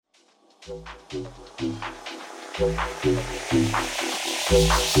Hey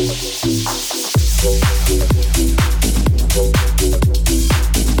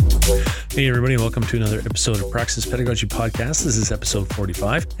everybody, welcome to another episode of Praxis Pedagogy Podcast. This is episode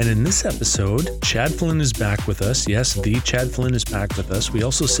 45. And in this episode, Chad Flynn is back with us. Yes, the Chad Flynn is back with us. We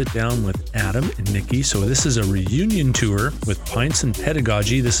also sit down with Adam and Nicki. So this is a reunion tour with Pints and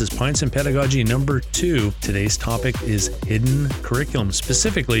Pedagogy. This is Pints and Pedagogy number 2. Today's topic is hidden curriculum.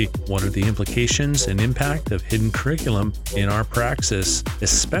 Specifically, what are the implications and impact of hidden curriculum in our praxis,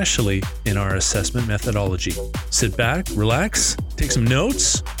 especially in our assessment methodology. Sit back, relax, take some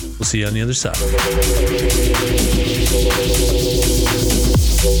notes. We'll see you on the other side.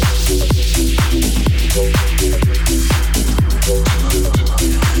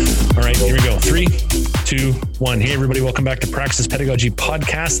 All right, here we go. 3, 2, 1. Hey, everybody. Welcome back to Praxis Pedagogy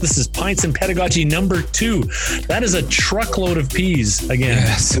Podcast. This is Pints and Pedagogy number 2. That is a truckload of peas again.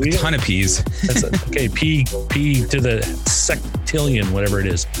 Yes, a ton of peas. Okay, P to the sectillion, whatever it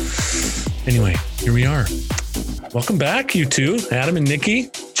is. Anyway, here we are. Welcome back, you two, Adam and Nicki.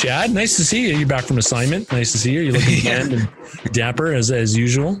 Chad, nice to see you. You're back from assignment. Nice to see you. You're looking bland and dapper as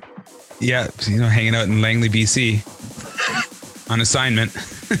usual. Yeah, hanging out in Langley, BC on assignment.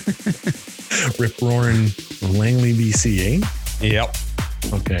 Rip-roaring Langley, BC, eh? Yep.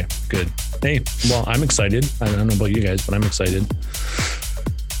 Okay, good. Hey, well, I'm excited. I don't know about you guys, but I'm excited.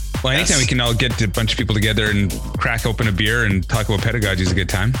 Well, anytime we can all get a bunch of people together and crack open a beer and talk about pedagogy is a good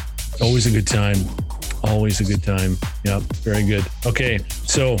time. Always a good time. Always a good time. Yep. Very good. Okay.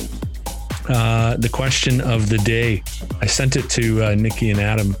 So the question of the day, I sent it to Nicki and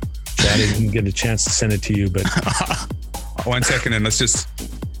Adam. Chad, I didn't get a chance to send it to you, but 1 second and let's just,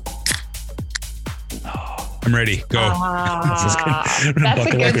 I'm ready. Go. That's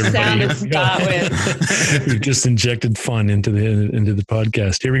a good sound to start with. We've just injected fun into the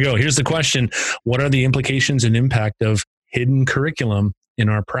podcast. Here we go. Here's the question. What are the implications and impact of hidden curriculum in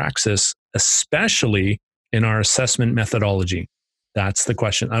our praxis, especially in our assessment methodology? That's the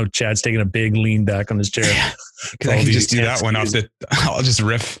question. Oh, Chad's taking a big lean back on his chair. Yeah. I can just do that one I'll just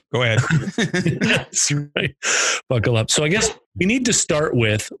riff. Go ahead. That's right. Buckle up. So I guess we need to start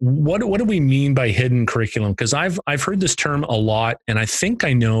with what do we mean by hidden curriculum? Because I've heard this term a lot and I think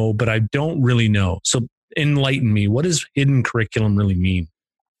I know, but I don't really know. So enlighten me. What does hidden curriculum really mean?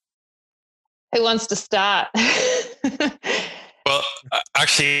 Who wants to start? Well,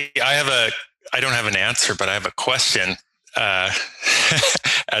 actually, I don't have an answer, but I have a question,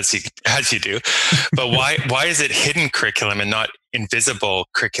 as you do. But why is it hidden curriculum and not invisible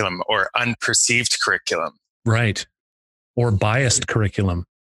curriculum or unperceived curriculum? Right. Or biased curriculum.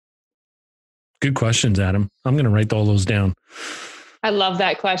 Good questions, Adam. I'm going to write all those down. I love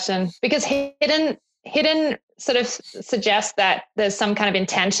that question because hidden sort of suggests that there's some kind of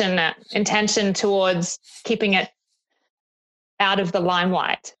intention towards keeping it out of the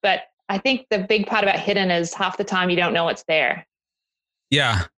limelight. But I think the big part about hidden is half the time you don't know it's there.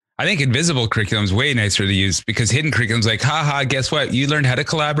 Yeah. I think invisible curriculum is way nicer to use because hidden curriculum is like, haha, guess what? You learned how to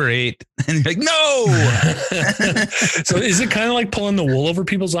collaborate. And you're like, no. So is it kind of like pulling the wool over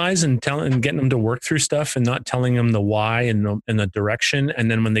people's eyes and getting them to work through stuff and not telling them the why and the direction? And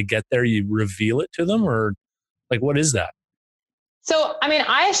then when they get there, you reveal it to them, or like, what is that? So,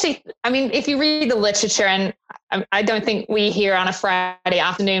 if you read the literature, and I don't think we here on a Friday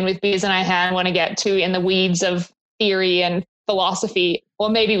afternoon with beers in our hand want to get too in the weeds of theory and philosophy. Well,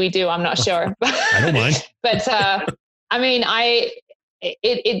 maybe we do. I'm not sure. I don't mind. But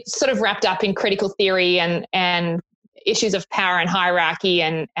it's sort of wrapped up in critical theory and issues of power and hierarchy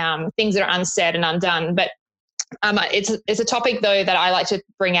and things that are unsaid and undone. But it's a topic though that I like to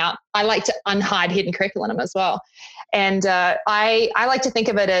bring out. I like to unhide hidden curriculum as well. And I like to think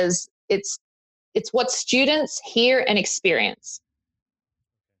of it as it's what students hear and experience,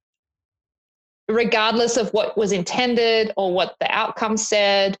 regardless of what was intended or what the outcome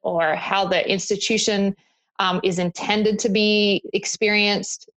said or how the institution is intended to be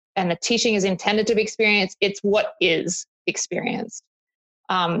experienced and the teaching is intended to be experienced. It's what is experienced.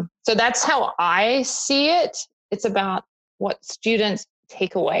 So that's how I see it. It's about what students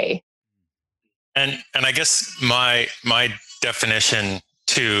take away. And I guess my definition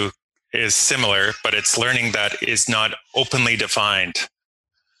too is similar, but it's learning that is not openly defined.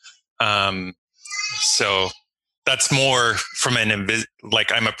 So that's more from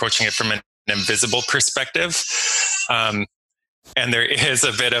I'm approaching it from an invisible perspective. And there is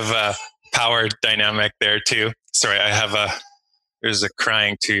a bit of a power dynamic there too. Sorry, there's a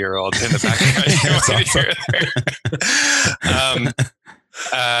crying 2-year-old in the background.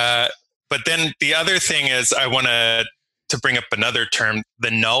 But then the other thing is I want to to bring up another term,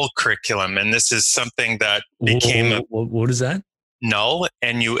 the null curriculum. And this is something that became what is that? Null,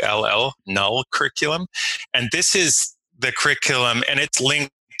 N-U-L-L, null curriculum. And this is the curriculum, and it's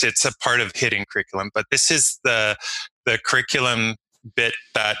linked, it's a part of hidden curriculum, but this is the curriculum bit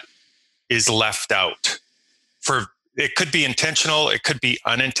that is left out. It could be intentional, it could be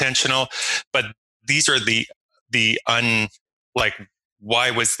unintentional, but these are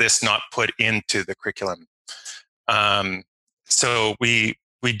why was this not put into the curriculum? So we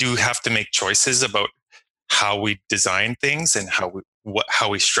do have to make choices about how we design things and how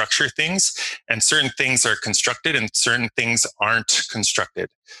we structure things, and certain things are constructed and certain things aren't constructed.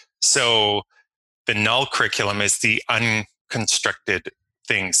 So the null curriculum is the unconstructed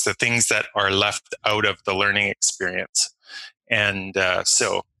things, the things that are left out of the learning experience. And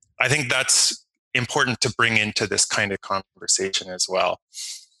so I think that's important to bring into this kind of conversation as well.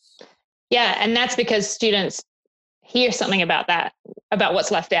 Yeah, and that's because students hear something about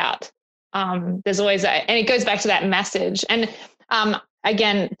what's left out. There's always and it goes back to that message. And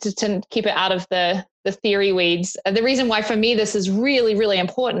again, to keep it out of the theory weeds, the reason why for me this is really, really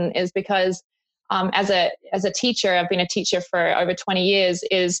important is because as a teacher, I've been a teacher for over 20 years,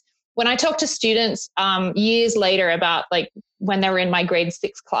 is when I talk to students years later about like when they were in my grade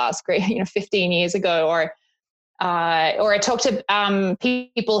 6 class, 15 years ago, or I talk to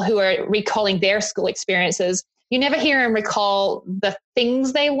people who are recalling their school experiences, you never hear them recall the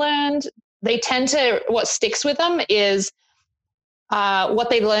things they learned. They tend to, what sticks with them is what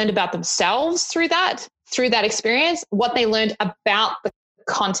they learned about themselves through that experience, what they learned about the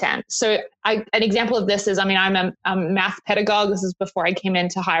content. So an example of this is, I'm a math pedagogue. This is before I came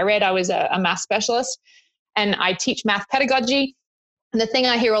into higher ed. I was a math specialist and I teach math pedagogy. And the thing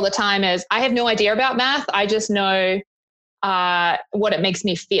I hear all the time is, I have no idea about math. I just know what it makes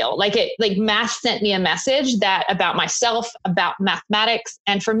me feel. Like math sent me a message about myself, about mathematics.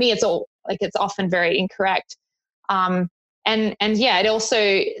 And for me, it's often very incorrect. And yeah, it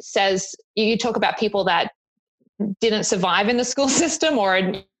also says, you talk about people that didn't survive in the school system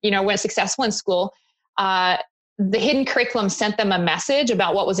or, weren't successful in school. The hidden curriculum sent them a message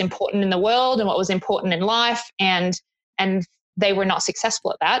about what was important in the world and what was important in life. And they were not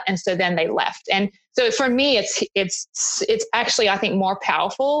successful at that. And so then they left. And so for me, it's actually, I think, more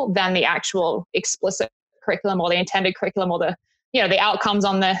powerful than the actual explicit curriculum or the intended curriculum or the outcomes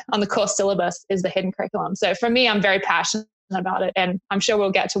on the course syllabus is the hidden curriculum. So for me, I'm very passionate about it. And I'm sure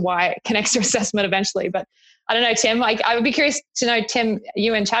we'll get to why it connects to assessment eventually. But I don't know, Tim, I would be curious to know, Tim,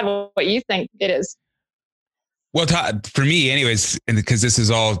 you and Chad, what you think it is. Well, for me anyways, and because this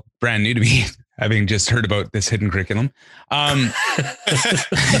is all brand new to me, having just heard about this hidden curriculum. About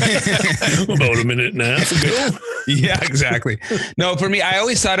a minute and a half ago. Yeah, exactly. No, for me, I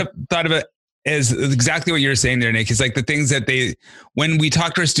always thought of it as exactly what you're saying there, Nick. It's like the things that when we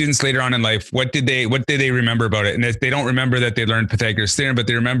talk to our students later on in life, what did they remember about it? And if they don't remember that they learned Pythagoras theorem, but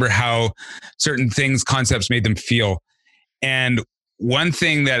they remember how certain concepts made them feel. And one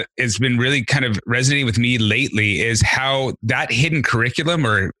thing that has been really kind of resonating with me lately is how that hidden curriculum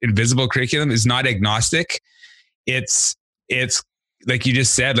or invisible curriculum is not agnostic. It's like you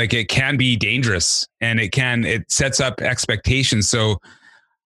just said, like it can be dangerous and it sets up expectations. So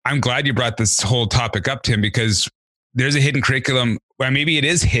I'm glad you brought this whole topic up, Tim, because there's a hidden curriculum. Well, maybe it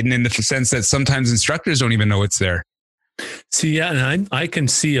is hidden in the sense that sometimes instructors don't even know it's there. See, yeah, and I can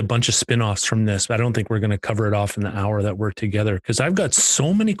see a bunch of spinoffs from this, but I don't think we're going to cover it off in the hour that we're together, because I've got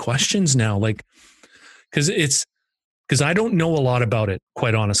so many questions now, because I don't know a lot about it,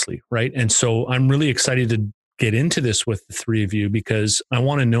 quite honestly, right? And so I'm really excited to get into this with the three of you because I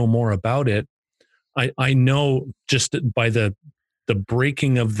want to know more about it. I know just by the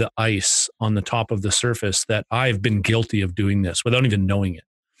breaking of the ice on the top of the surface that I've been guilty of doing this without even knowing it.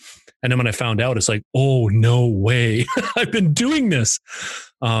 And then when I found out, it's like, oh, no way. I've been doing this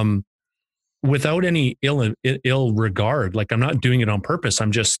without any ill regard. Like I'm not doing it on purpose. I've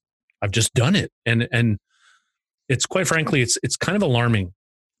just done it. And it's quite frankly, it's kind of alarming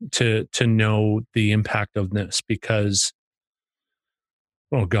to know the impact of this because,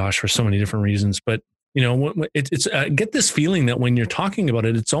 oh gosh, for so many different reasons. But it's get this feeling that when you're talking about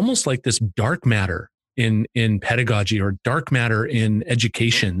it, it's almost like this dark matter in pedagogy or dark matter in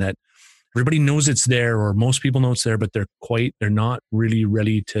education that everybody knows it's there, or most people know it's there, but they're not really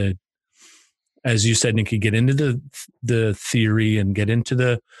ready to, as you said, Nicki, get into the theory and get into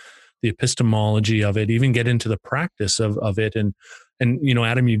the epistemology of it, even get into the practice of it. And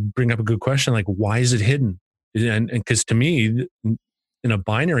Adam, you bring up a good question, like, why is it hidden? And because to me, in a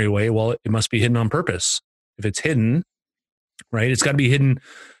binary way, well, it must be hidden on purpose. If it's hidden, right, it's got to be hidden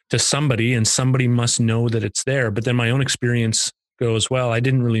to somebody, and somebody must know that it's there. But then my own experience goes, well, I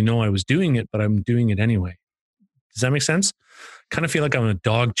didn't really know I was doing it, but I'm doing it anyway. Does that make sense? Kind of feel like I'm a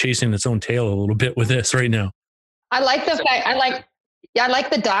dog chasing its own tail a little bit with this right now. I like the fact, I like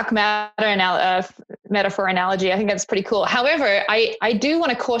the dark matter metaphor analogy. I think that's pretty cool. However, I do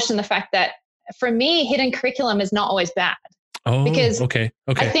want to caution the fact that for me, hidden curriculum is not always bad. Oh, because okay.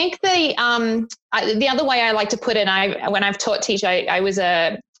 I think the other way I like to put it, when I've taught I was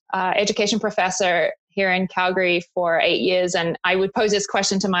a education professor here in Calgary for 8 years, and I would pose this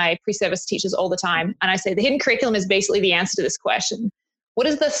question to my pre-service teachers all the time. And I say, the hidden curriculum is basically the answer to this question. What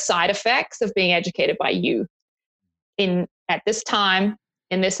is the side effects of being educated by you at this time,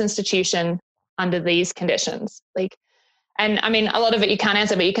 in this institution, under these conditions? And I mean, a lot of it you can't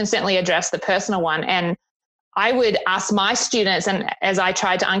answer, but you can certainly address the personal one. And I would ask my students, and as I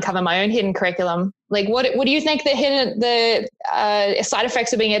tried to uncover my own hidden curriculum, what do you think the side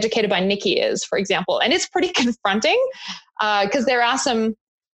effects of being educated by Nicki is, for example? And it's pretty confronting because there are some,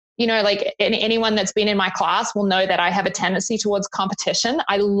 anyone that's been in my class will know that I have a tendency towards competition.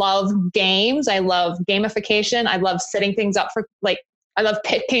 I love games. I love gamification. I love setting things up for I love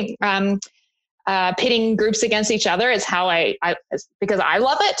pitting groups against each other. Is how because I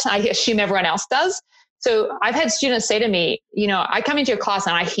love it. I assume everyone else does. So I've had students say to me, I come into your class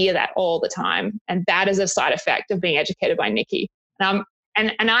and I hear that all the time. And that is a side effect of being educated by Nicki. And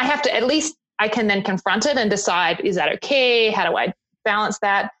I have to, at least I can then confront it and decide, is that okay? How do I balance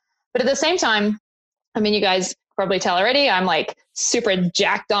that? But at the same time, I mean, you guys probably tell already, I'm super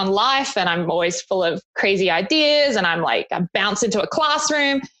jacked on life, and I'm always full of crazy ideas. And I bounce into a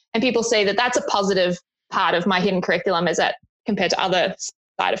classroom, and people say that that's a positive part of my hidden curriculum, is that compared to other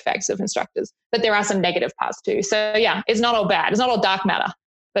side effects of instructors. But there are some negative parts too. So yeah, it's not all bad. It's not all dark matter,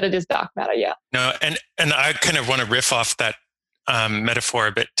 but it is dark matter. Yeah. No, and I kind of want to riff off that metaphor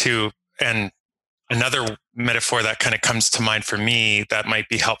a bit too. And another metaphor that kind of comes to mind for me that might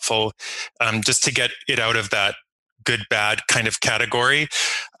be helpful, just to get it out of that good, bad kind of category,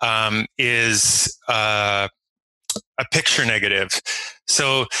 is a picture negative.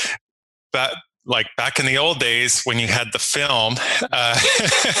 So, back in the old days when you had the film,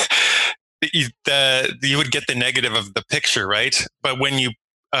 you would get the negative of the picture, right? But when you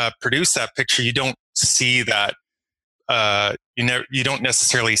produce that picture, you don't see that. You don't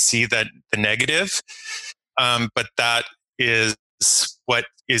necessarily see that the negative, but that is what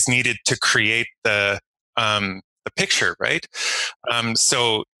is needed to create the picture, right?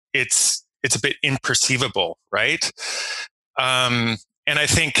 So it's a bit imperceivable, right? And I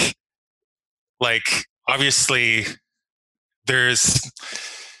think, obviously, there's,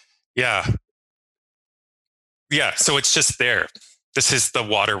 yeah. So it's just there. This is the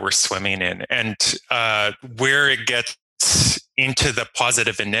water we're swimming in, and where it gets into the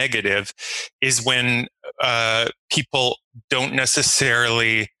positive and negative is when people don't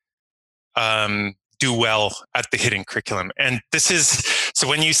necessarily do well at the hidden curriculum. And this is, so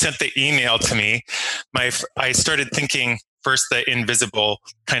when you sent the email to me, I started thinking, first the invisible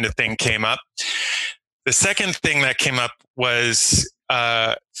kind of thing came up. The second thing that came up was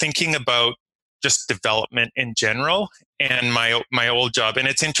thinking about just development in general and my old job. And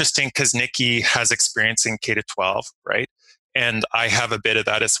it's interesting because Nicki has experience in K-12, right? And I have a bit of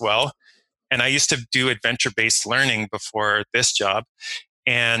that as well. And I used to do adventure-based learning before this job.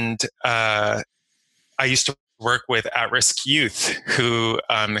 And I used to work with at-risk youth who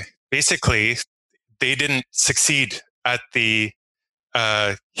basically, they didn't succeed at the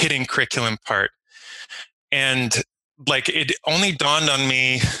hidden curriculum part. And it only dawned on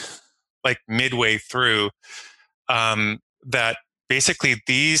me midway through that basically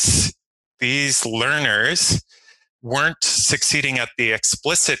these learners weren't succeeding at the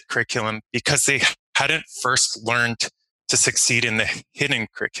explicit curriculum because they hadn't first learned to succeed in the hidden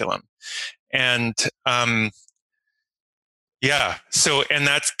curriculum. And so, and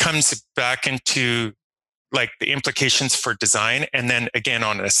that comes back into the implications for design, and then again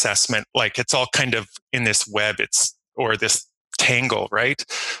on assessment. It's all kind of in this web, or this tangle, right,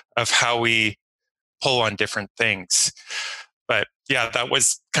 of how we pull on different things. But yeah, that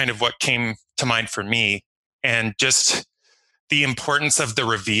was kind of what came to mind for me, and just the importance of the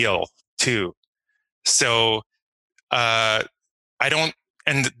reveal too. So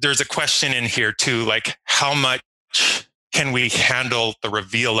and there's a question in here too, how much can we handle the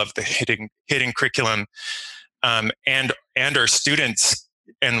reveal of the hidden curriculum, and our students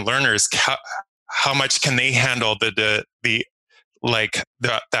and learners, how much can they handle that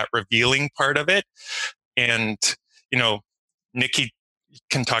revealing part of it? And Nicki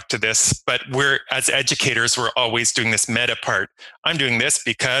can talk to this, but as educators, we're always doing this meta part. I'm doing this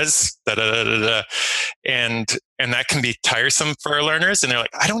because da da da da da, and that can be tiresome for our learners. And they're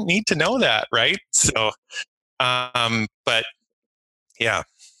like, I don't need to know that, right? So, but yeah.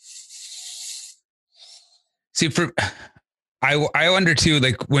 See, I wonder too,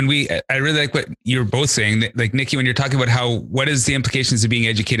 like I really like what you're both saying, like Nicki, when you're talking about what is the implications of being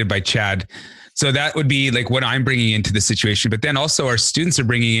educated by Chad? So that would be like what I'm bringing into the situation, but then also our students are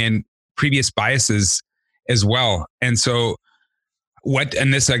bringing in previous biases as well. And so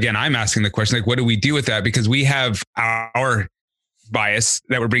and this again, I'm asking the question, like, what do we do with that? Because we have our bias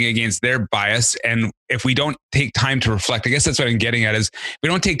that we're bringing against their bias. And if we don't take time to reflect, I guess that's what I'm getting at, is we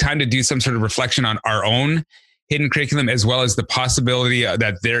don't take time to do some sort of reflection on our own hidden curriculum, as well as the possibility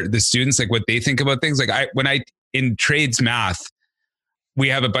that the students, like what they think about things. Like in trades math, we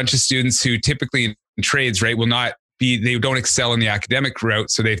have a bunch of students who typically in trades, right, they don't excel in the academic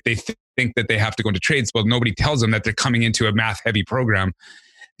route. So they think that they have to go into trades. Well, nobody tells them that they're coming into a math heavy program.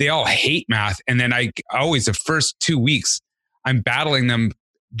 They all hate math. And then I always, the first 2 weeks, I'm battling them,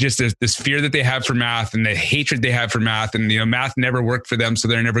 just this fear that they have for math and the hatred they have for math, and math never worked for them, so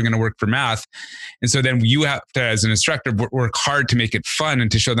they're never going to work for math. And so then you have to, as an instructor, work hard to make it fun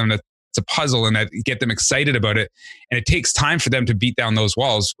and to show them that it's a puzzle and that get them excited about it. And it takes time for them to beat down those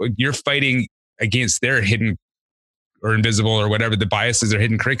walls. You're fighting against their hidden or invisible or whatever the biases or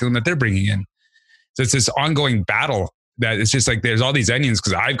hidden curriculum that they're bringing in. So it's this ongoing battle that it's just like there's all these onions,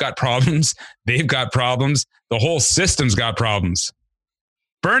 because I've got problems, they've got problems, the whole system's got problems.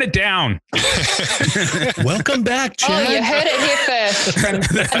 Burn it down. Welcome back, Chad. Oh, you heard it here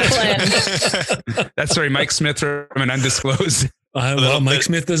first. That's sorry, Mike Smith from an undisclosed. Mike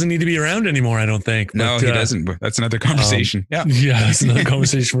Smith doesn't need to be around anymore, I don't think. No, he doesn't. That's another conversation. Yeah, that's another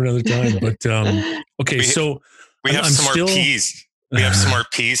conversation for another time. But okay, so we have some more P's. We have some more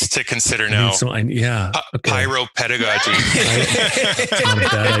P's to consider now. Pyro pedagogy. That's not a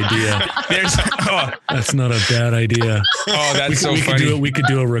bad idea. That's not a bad idea. Oh, that's so funny. We could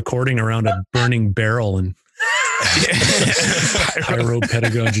do a recording around a burning barrel and pyro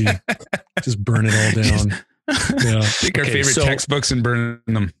pedagogy. Just burn it all down. Yeah. Take our favorite textbooks and burn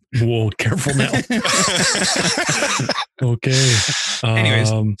them. Whoa, careful now. Okay.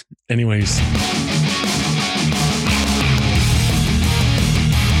 Anyways.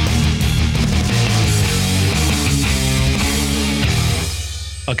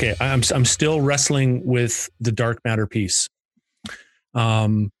 Okay, I'm still wrestling with the dark matter piece,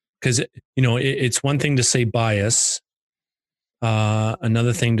 because it's one thing to say bias,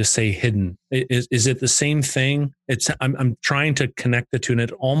 another thing to say hidden. Is it the same thing? I'm trying to connect the two, and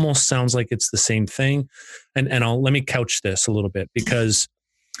it almost sounds like it's the same thing. And let me couch this a little bit, because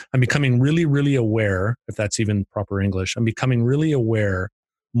I'm becoming really, really aware, if that's even proper English. I'm becoming really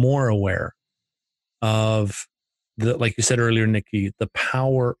more aware of like you said earlier, Nicki, the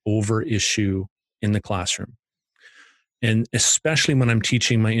power over issue in the classroom. And especially when I'm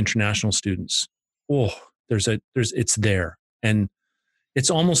teaching my international students, it's there. And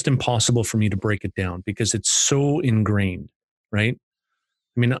it's almost impossible for me to break it down because it's so ingrained, right?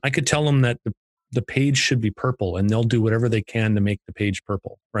 I mean, I could tell them that the page should be purple and they'll do whatever they can to make the page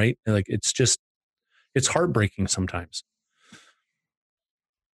purple, right? Like it's heartbreaking sometimes.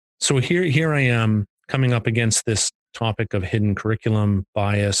 So here I am coming up against this topic of hidden curriculum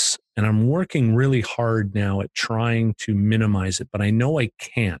bias, and I'm working really hard now at trying to minimize it, but I know I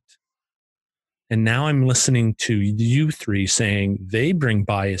can't. And now I'm listening to you three saying they bring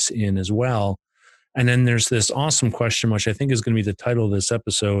bias in as well. And then there's this awesome question, which I think is going to be the title of this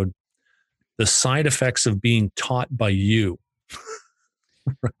episode: the side effects of being taught by you.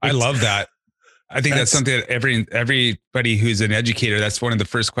 Right? I love that. I think that's something that everybody who's an educator, that's one of the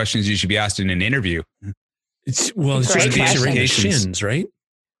first questions you should be asked in an interview. It's just kicks you right in the shins, right?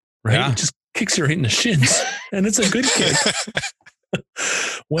 Right? Yeah. It just kicks you right in the shins. And it's a good kick.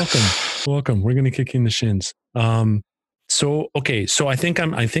 Welcome. We're going to kick you in the shins. So I think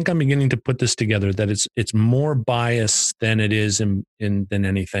I'm beginning to put this together, that it's more bias than it is than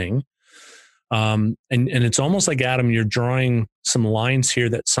anything. And it's almost like, Adam, you're drawing some lines here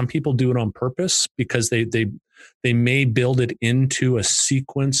that some people do it on purpose because they may build it into a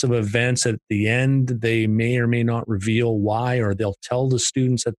sequence of events. At the end, they may or may not reveal why, or they'll tell the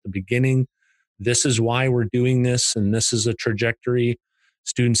students at the beginning, this is why we're doing this, and this is a trajectory.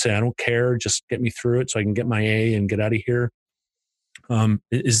 Students say, I don't care, just get me through it so I can get my A and get out of here.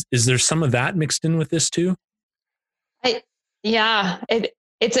 Is there some of that mixed in with this too?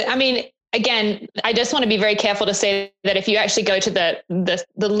 Again, I just want to be very careful to say that if you actually go to the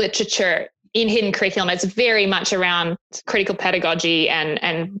literature, in hidden curriculum, it's very much around critical pedagogy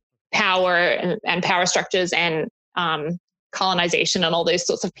and power and power structures and colonization and all those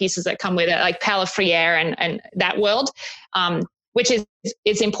sorts of pieces that come with it, like Paulo Freire and that world, which is,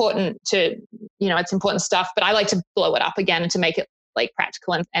 it's important to, it's important stuff, but I like to blow it up again and to make it like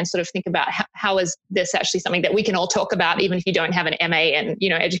practical and sort of think about how is this actually something that we can all talk about, even if you don't have an MA in,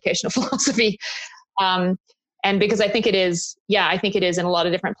 educational philosophy. And because I think it is in a lot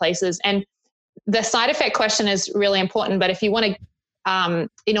of different places. And the side effect question is really important, but if you want to,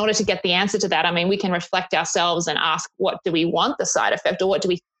 in order to get the answer to that, I mean, we can reflect ourselves and ask, what do we want the side effect, or what do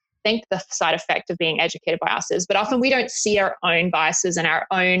we think the side effect of being educated by us is? But often we don't see our own biases and our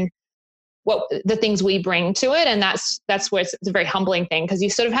own, the things we bring to it. And that's where it's a very humbling thing, because you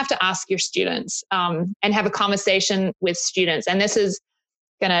sort of have to ask your students and have a conversation with students. And this is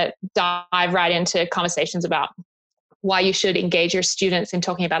going to dive right into conversations about why you should engage your students in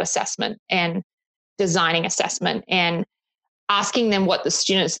talking about assessment and designing assessment and asking them what the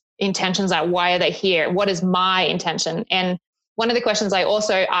students' intentions are. Why are they here? What is my intention? And one of the questions I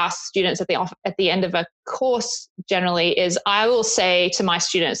also ask students at the end of a course generally is, I will say to my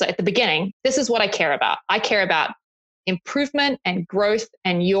students at the beginning, this is what I care about. I care about improvement and growth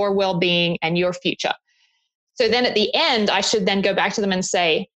and your well-being and your future. So then at the end, I should then go back to them and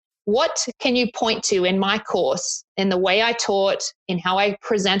say, what can you point to in my course, in the way I taught, in how I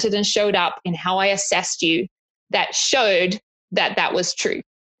presented and showed up, in how I assessed you, that showed that that was true?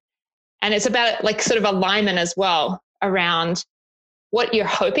 And it's about like sort of alignment as well around what you're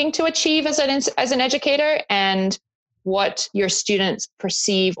hoping to achieve as an educator and what your students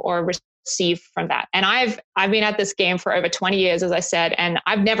perceive or receive from that. And I've been at this game for over 20 years, as I said, and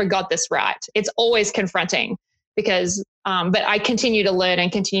I've never got this right. It's always confronting because, but I continue to learn and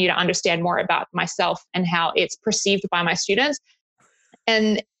continue to understand more about myself and how it's perceived by my students.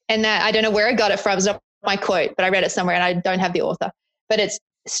 And that, I don't know where I got it from. It's not my quote, but I read it somewhere and I don't have the author. But it's,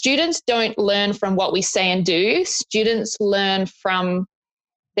 students don't learn from what we say and do. Students learn from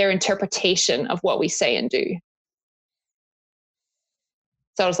their interpretation of what we say and do.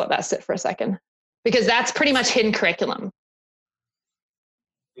 So I'll just let that sit for a second, because that's pretty much hidden curriculum.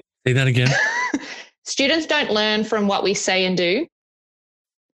 Say that again. Students don't learn from what we say and do.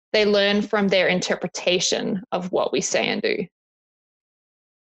 They learn from their interpretation of what we say and do.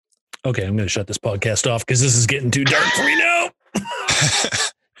 Okay, I'm going to shut this podcast off because this is getting too dark for me now.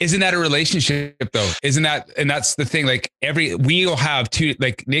 Isn't that a relationship though? Isn't that, and that's the thing, like we'll have two,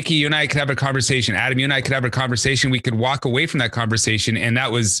 like Nicki, you and I could have a conversation. Adam, you and I could have a conversation. We could walk away from that conversation. And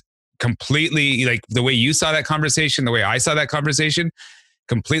that was completely like the way you saw that conversation, the way I saw that conversation,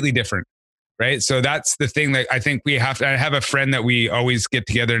 completely different. Right. So that's the thing that I think we have to, I have a friend that we always get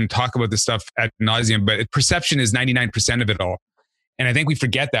together and talk about this stuff ad nauseum, but perception is 99% of it all. And I think we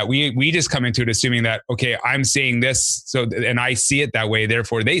forget that. We just come into it assuming that, okay, I'm saying this, so, and I see it that way,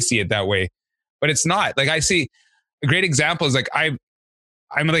 therefore they see it that way. But it's not. Like, I see a great example is like, I'm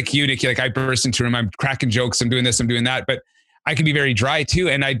like you, Nicki, like I burst into a room, I'm cracking jokes, I'm doing this, I'm doing that, but I can be very dry too.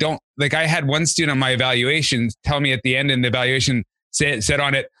 And I don't, like, I had one student on my evaluation tell me at the end in the evaluation, said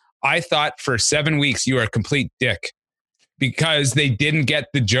on it, I thought for 7 weeks you were a complete dick, because they didn't get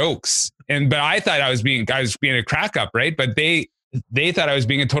the jokes. But I thought I was being a crack up, right? But they thought I was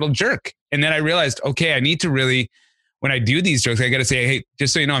being a total jerk. And then I realized, okay, I need to really, when I do these jokes, I got to say, hey,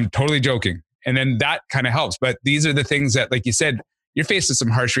 just so you know, I'm totally joking. And then that kind of helps. But these are the things that, like you said, you're faced with some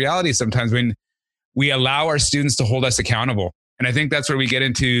harsh realities sometimes when we allow our students to hold us accountable. And I think that's where we get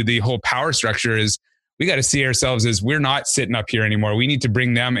into the whole power structure is we got to see ourselves as we're not sitting up here anymore. We need to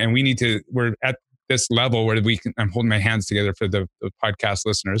bring them, and we're at this level where I'm holding my hands together for the podcast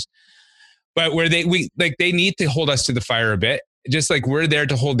listeners, but where they need to hold us to the fire a bit. Just like we're there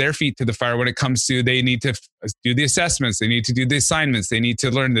to hold their feet to the fire when it comes to, they need to do the assessments, they need to do the assignments, they need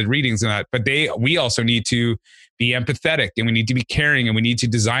to learn the readings and that. But we also need to be empathetic, and we need to be caring, and we need to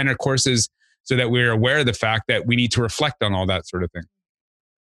design our courses so that we're aware of the fact that we need to reflect on all that sort of thing.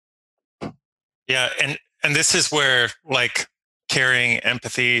 Yeah, and this is where like caring,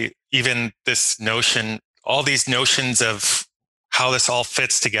 empathy, even this notion, all these notions of how this all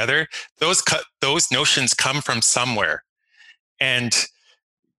fits together, those notions come from somewhere. And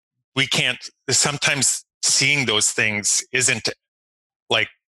we can't, sometimes seeing those things isn't like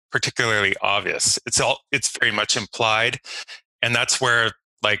particularly obvious. It's very much implied. And that's where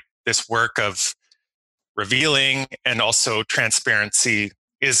like this work of revealing and also transparency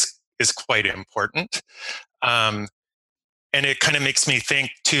is quite important. And it kind of makes me think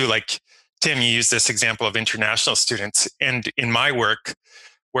too, like Tim, you used this example of international students. And in my work,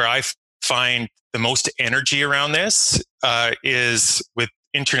 where I find the most energy around this is with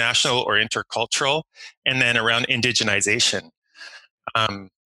international or intercultural, and then around indigenization.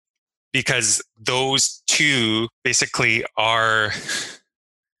 Because those two basically are,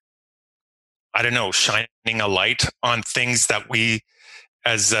 I don't know, shining a light on things that we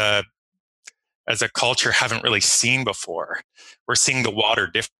as a culture haven't really seen before. We're seeing the water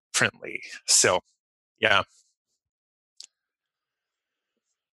differently. So, yeah.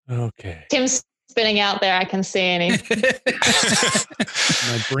 Okay. Tim's spinning out there. I can see any.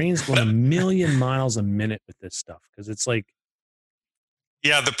 My brain's going a million miles a minute with this stuff because it's like.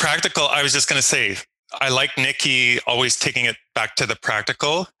 Yeah, the practical, I was just going to say, I like Nicki always taking it back to the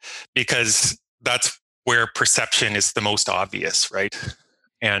practical because that's where perception is the most obvious, right?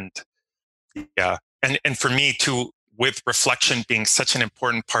 And yeah, and for me too, with reflection being such an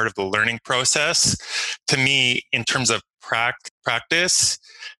important part of the learning process, to me, in terms of practice,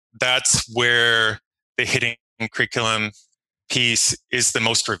 that's where the hidden curriculum piece is the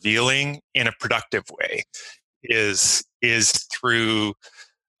most revealing in a productive way, is through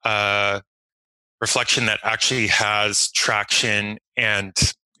reflection that actually has traction and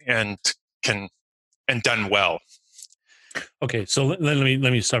done well. Okay, so let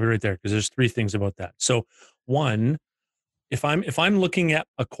me stop you right there because there's three things about that. So one, if I'm looking at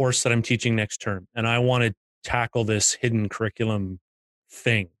a course that I'm teaching next term and I want to tackle this hidden curriculum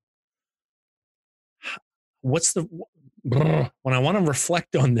thing, what's the when I want to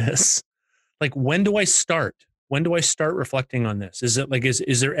reflect on this, like when do I start? When do I start reflecting on this? Is it like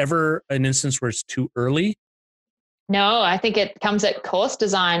is there ever an instance where it's too early? No, I think it comes at course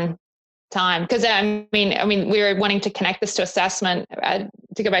design time because I mean we were wanting to connect this to assessment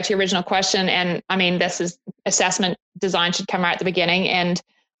to go back to your original question, and I mean this is assessment design should come right at the beginning, and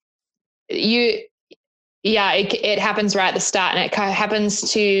it happens right at the start, and it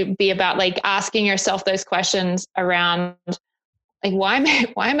happens to be about like asking yourself those questions around like why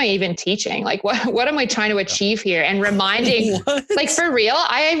am I even teaching? Like what am I trying to achieve here? And reminding like for real,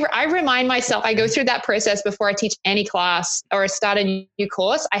 I remind myself, I go through that process before I teach any class or start a new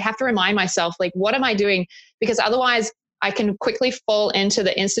course. I have to remind myself, like, what am I doing? Because otherwise I can quickly fall into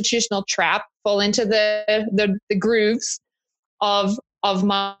the institutional trap, fall into the grooves of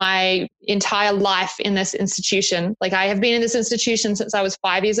my entire life in this institution. Like I have been in this institution since I was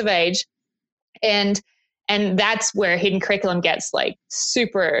 5 years of age. And that's where hidden curriculum gets like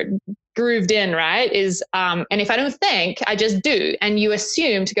super grooved in, right? And if I don't think, I just do. And you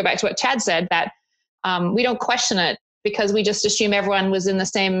assume, to go back to what Chad said, that we don't question it because we just assume everyone was in the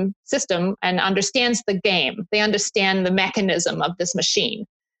same system and understands the game. They understand the mechanism of this machine.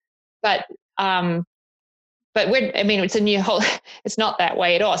 But it's a new whole, it's not that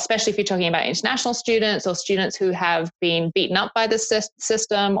way at all, especially if you're talking about international students or students who have been beaten up by the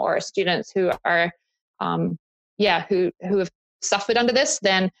system or students who are, who have suffered under this,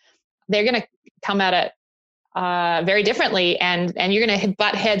 then they're going to come at it very differently, and you're going to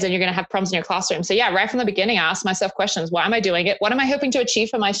butt heads and you're going to have problems in your classroom. So yeah, right from the beginning, I ask myself questions. Why am I doing it? What am I hoping to achieve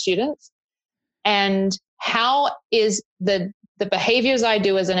for my students? And how is the behaviors I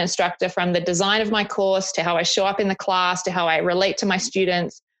do as an instructor, from the design of my course to how I show up in the class to how I relate to my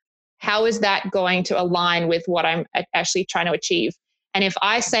students, how is that going to align with what I'm actually trying to achieve? And if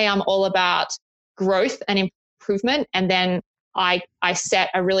I say I'm all about growth and improvement, and then I set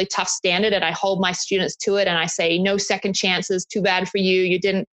a really tough standard and I hold my students to it, and I say, no second chances, too bad for you, you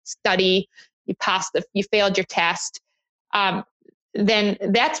didn't study, you failed your test, then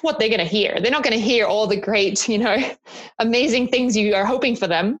that's what they're going to hear. They're not going to hear all the great, amazing things you are hoping for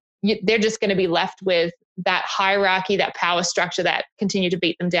them. They're just going to be left with that hierarchy, that power structure that continue to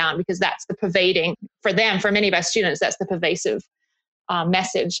beat them down, because that's the pervading, for them, for many of our students, that's the pervasive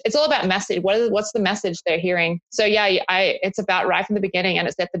message. It's all about message. What's the message they're hearing? So yeah, it's about right from the beginning, and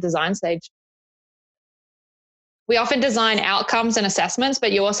it's at the design stage. We often design outcomes and assessments,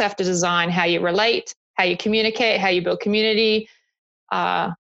 but you also have to design how you relate, how you communicate, how you build community,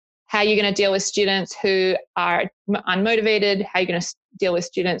 how you're going to deal with students who are unmotivated, how you're going to deal with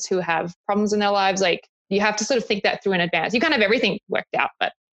students who have problems in their lives. Like, you have to sort of think that through in advance. You can't have everything worked out,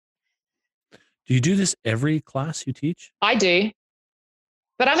 but. Do you do this every class you teach? I do.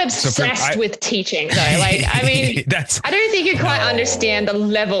 But I'm obsessed with teaching, though. Like, I mean, I don't think you quite understand the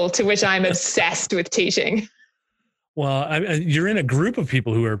level to which I'm obsessed with teaching. Well, you're in a group of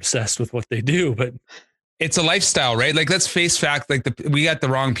people who are obsessed with what they do, but it's a lifestyle, right? Like, let's face fact. Like, we got the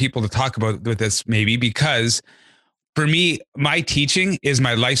wrong people to talk about with this, maybe, because for me, my teaching is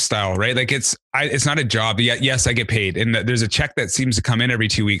my lifestyle, right? Like, it's not a job. Yes, I get paid, and there's a check that seems to come in every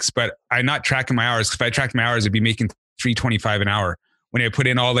 2 weeks, but I'm not tracking my hours. If I track my hours, I'd be making $3.25 an hour when I put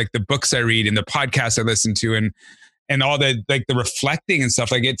in all like the books I read and the podcasts I listen to, and and all the like the reflecting and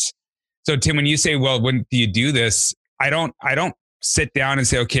stuff. Like it's so Tim, when you say, well, when do you do this? I don't sit down and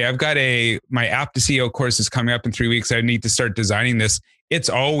say, okay, I've got my app to CEO course is coming up in 3 weeks. I need to start designing this. It's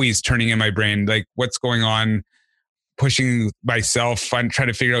always turning in my brain, like what's going on, pushing myself. I'm trying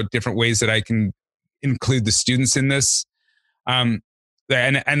to figure out different ways that I can include the students in this. You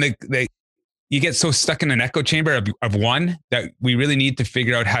get so stuck in an echo chamber of one that we really need to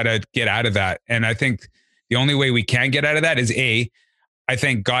figure out how to get out of that. And I think the only way we can get out of that is I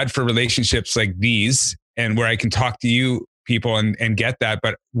thank God for relationships like these and where I can talk to you people and get that.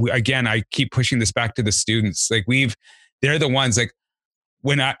 But again, I keep pushing this back to the students. Like they're the ones like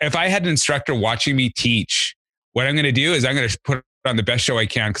if I had an instructor watching me teach, what I'm going to do is I'm going to put on the best show I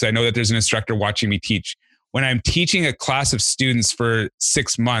can because I know that there's an instructor watching me teach. When I'm teaching a class of students for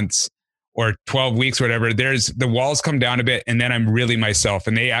 6 months or 12 weeks or whatever, the walls come down a bit and then I'm really myself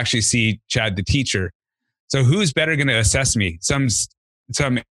and they actually see Chad, the teacher. So who's better going to assess me? Some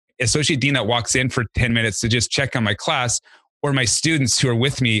associate dean that walks in for 10 minutes to just check on my class, or my students who are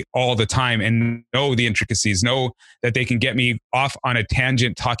with me all the time and know the intricacies, know that they can get me off on a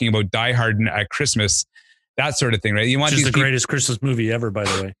tangent talking about Die Hard at Christmas, that sort of thing, right? You want the greatest Christmas movie ever, by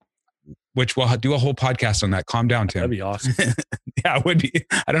the way. Which we'll do a whole podcast on that. Calm down, Tim. That'd be awesome. Yeah, it would be.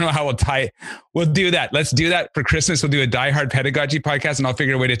 I don't know how we'll tie it. We'll do that. Let's do that for Christmas. We'll do a Die Hard Pedagogy podcast and I'll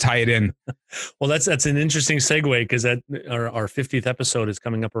figure a way to tie it in. Well, that's an interesting segue because our 50th episode is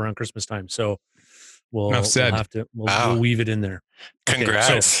coming up around Christmas time. So we'll weave it in there. Congrats.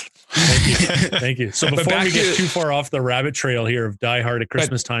 Okay, so, Thank you. So before we get too far off the rabbit trail here of Die Hard at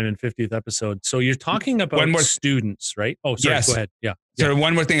Christmas time and 50th episode. So you're talking about students, right? Oh, sorry. Yes. Go ahead. Yeah. So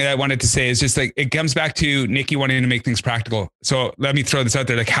one more thing that I wanted to say is just like, it comes back to Nicki wanting to make things practical. So let me throw this out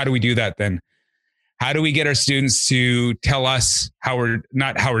there. Like, how do we do that then? How do we get our students to tell us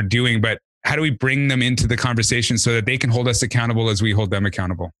not how we're doing, but how do we bring them into the conversation so that they can hold us accountable as we hold them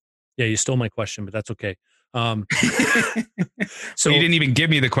accountable? Yeah. You stole my question, but that's okay. So you didn't even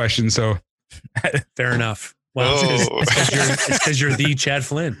give me the question. So fair enough. Well, it's because you're the Chad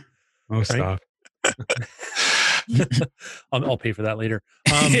Flynn. Oh, right? Stop. I'll pay for that later.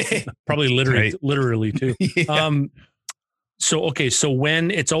 Probably literally too. Yeah. So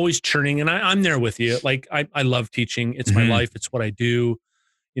when it's always churning, and I'm there with you. Like I love teaching. It's my life. It's what I do.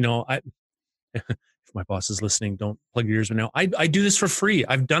 You know, if my boss is listening, don't plug your ears right now. I do this for free.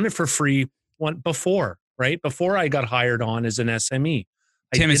 I've done it for free before, right? Before I got hired on as an SME.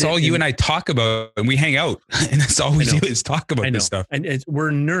 Tim, it's all you and I talk about, and we hang out, and that's all we do is talk about this stuff. And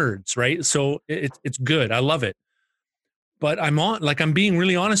we're nerds, right? So it's good. I love it. But I'm being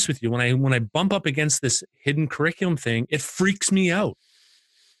really honest with you. When I bump up against this hidden curriculum thing, it freaks me out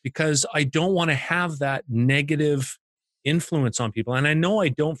because I don't want to have that negative influence on people. And I know I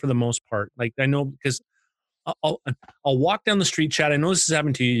don't for the most part. Like I know because I'll walk down the street, Chad. I know this has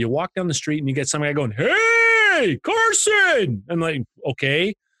happened to you. You walk down the street and you get some guy going, "Hey, Carson!" I'm like,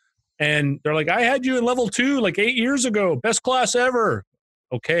 okay. And they're like, "I had you in level 2 like 8 years ago, best class ever."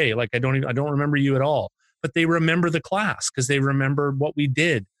 Okay, like I don't remember you at all. But they remember the class because they remember what we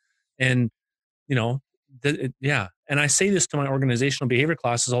did. And, you know, And I say this to my organizational behavior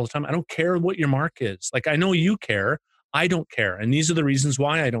classes all the time. I don't care what your mark is. Like, I know you care. I don't care. And these are the reasons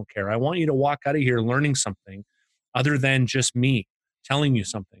why I don't care. I want you to walk out of here learning something other than just me telling you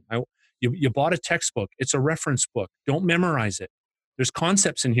something. You bought a textbook. It's a reference book. Don't memorize it. There's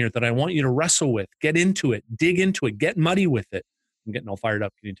concepts in here that I want you to wrestle with, get into it, dig into it, get muddy with it. I'm getting all fired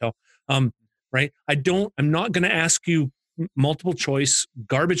up. Can you tell? Right? I'm not going to ask you multiple choice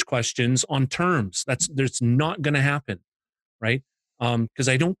garbage questions on terms. That's not going to happen. Right? Because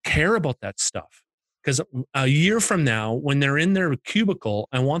I don't care about that stuff. Because a year from now, when they're in their cubicle,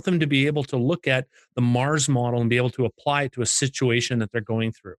 I want them to be able to look at the Mars model and be able to apply it to a situation that they're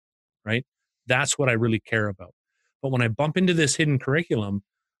going through. Right? That's what I really care about. But when I bump into this hidden curriculum,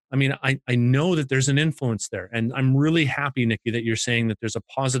 I mean, I know that there's an influence there. And I'm really happy, Nicki, that you're saying that there's a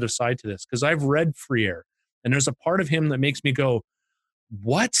positive side to this. Because I've read Freire, and there's a part of him that makes me go,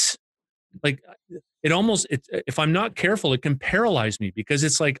 what? Like, if I'm not careful, it can paralyze me. Because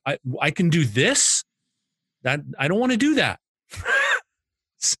it's like, I can do this? That I don't want to do that.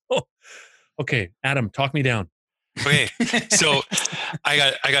 So, okay, Adam, talk me down. Okay, so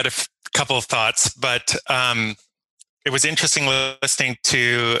I got a couple of thoughts, but it was interesting listening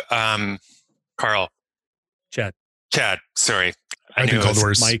to Carl. Chad, I sorry. knew it was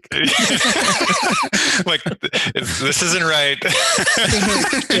worse. Mike. Like, this isn't right.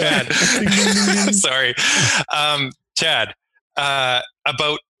 Chad. Sorry. Chad,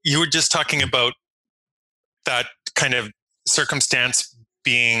 you were just talking about that kind of circumstance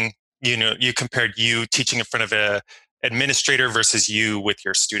being you compared you teaching in front of a administrator versus you with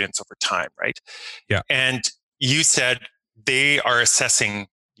your students over time, right? Yeah. And you said they are assessing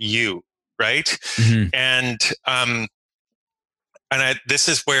you, right? Mm-hmm. And this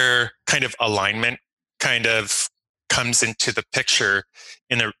is where kind of alignment kind of comes into the picture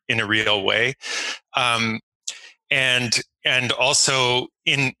in a real way. And also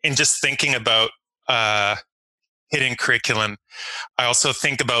in just thinking about hidden curriculum, I also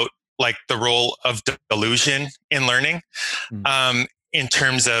think about like the role of delusion in learning, in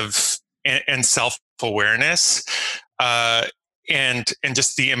terms of and self-awareness, and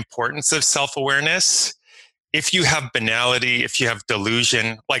just the importance of self-awareness. If you have banality, if you have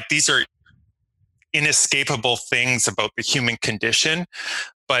delusion, like these are inescapable things about the human condition.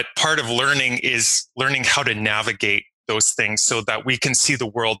 But part of learning is learning how to navigate those things so that we can see the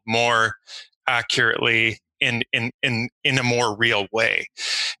world more accurately in a more real way.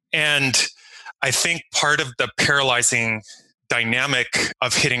 And I think part of the paralyzing dynamic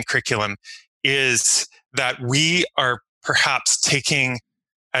of hidden curriculum is that we are perhaps taking,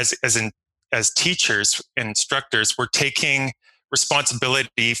 as teachers and instructors, we're taking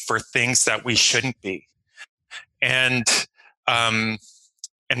responsibility for things that we shouldn't be, and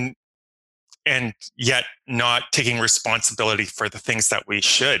yet not taking responsibility for the things that we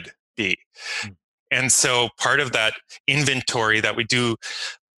should be. And so part of that inventory that we do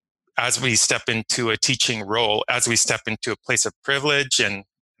as we step into a teaching role, as we step into a place of privilege and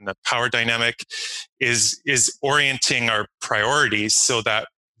the power dynamic, is orienting our priorities so that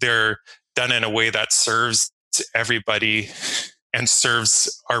they're done in a way that serves everybody and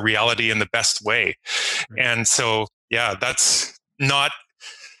serves our reality in the best way. Right. And so, yeah, that's not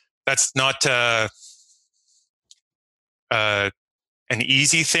an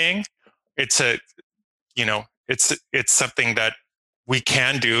easy thing. It's it's something that we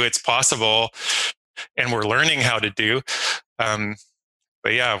can do. It's possible, and we're learning how to do.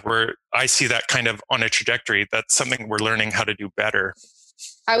 But yeah, I see that kind of on a trajectory. That's something we're learning how to do better.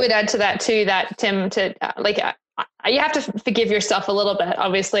 I would add to that too, that Tim, you have to forgive yourself a little bit.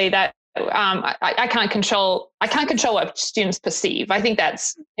 Obviously, that I can't control what students perceive. I think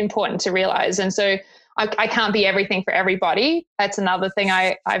that's important to realize. And so I can't be everything for everybody. That's another thing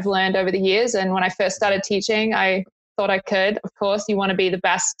I've learned over the years. And when I first started teaching, I thought I could. Of course, you want to be the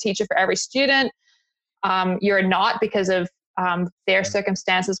best teacher for every student. You're not, because of their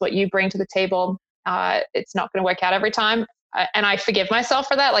circumstances, what you bring to the table. It's not going to work out every time. And I forgive myself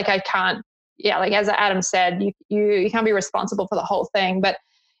for that. Like I can't, like as Adam said, you can't be responsible for the whole thing. But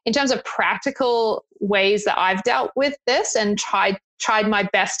in terms of practical ways that I've dealt with this and tried my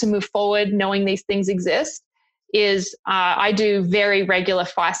best to move forward, knowing these things exist, is I do very regular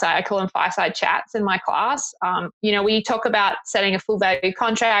fireside, I call them fireside chats in my class. We talk about setting a full value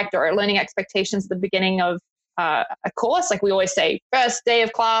contract or learning expectations at the beginning of a course. Like we always say, first day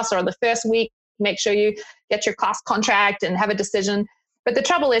of class or the first week, make sure you get your class contract and have a decision. But the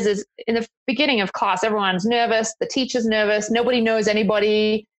trouble is in the beginning of class, everyone's nervous. The teacher's nervous. Nobody knows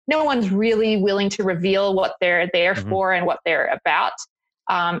anybody. No one's really willing to reveal what they're there for and what they're about.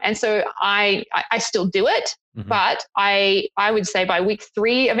 And so I still do it, but I would say by week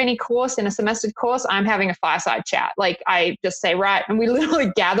 3 of any course, in a semestered course, I'm having a fireside chat. Like I just say, right, and we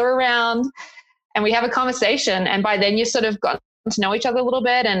literally gather around and we have a conversation. And by then you sort of got to know each other a little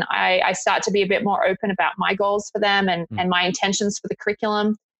bit. And I start to be a bit more open about my goals for them and my intentions for the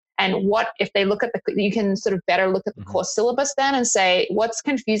curriculum. And what if they look at you can sort of better look at the course syllabus then and say, what's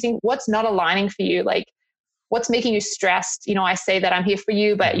confusing, what's not aligning for you? Like, what's making you stressed? I say that I'm here for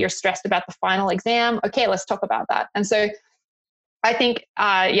you, but you're stressed about the final exam. Okay, let's talk about that. And so I think,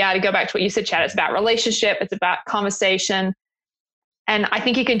 to go back to what you said, Chad, it's about relationship. It's about conversation. And I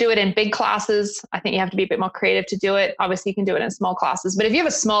think you can do it in big classes. I think you have to be a bit more creative to do it. Obviously, you can do it in small classes. But if you have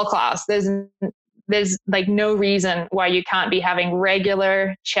a small class, there's like no reason why you can't be having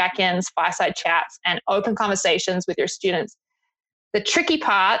regular check-ins, fireside chats, and open conversations with your students. The tricky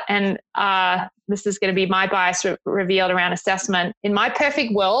part, and this is going to be my bias revealed around assessment. In my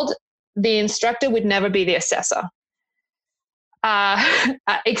perfect world, the instructor would never be the assessor,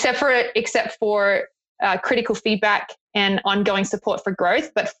 except for critical feedback and ongoing support for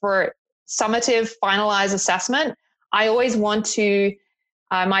growth. But for summative, finalized assessment, I always want to,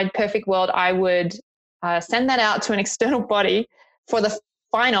 my perfect world, I would send that out to an external body for the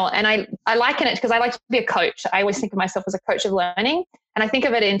final. And I liken it because I like to be a coach. I always think of myself as a coach of learning. And I think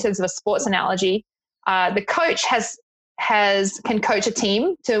of it in terms of a sports analogy. The coach can coach a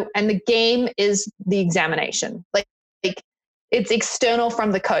team and the game is the examination. Like it's external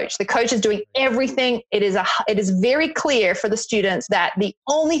from the coach. The coach is doing everything. It is very clear for the students that the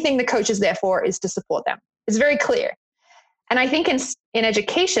only thing the coach is there for is to support them. It's very clear. And I think in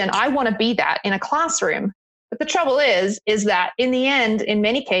education, I want to be that in a classroom. But the trouble is that in the end, in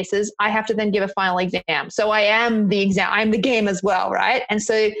many cases, I have to then give a final exam. So I am the exam, I'm the game as well, right? And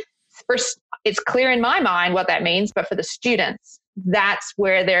so first, it's clear in my mind what that means, but for the students, that's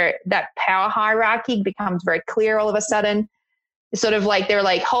where that power hierarchy becomes very clear all of a sudden. It's sort of like they're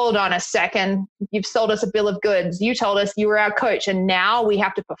like, hold on a second, you've sold us a bill of goods. You told us you were our coach, and now we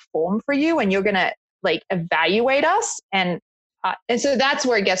have to perform for you, and you're going to like evaluate us. And so that's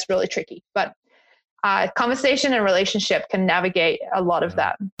where it gets really tricky. But conversation and relationship can navigate a lot of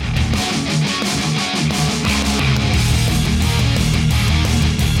that.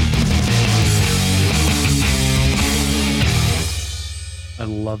 I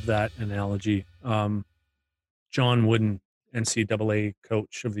love that analogy. John Wooden, NCAA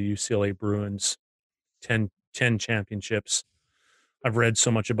coach of the UCLA Bruins, 10 championships. I've read so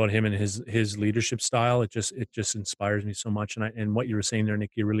much about him and his leadership style. It just inspires me so much. And what you were saying there,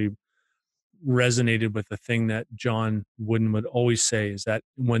 Nicki, really resonated with the thing that John Wooden would always say, is that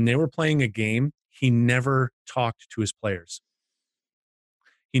when they were playing a game, he never talked to his players.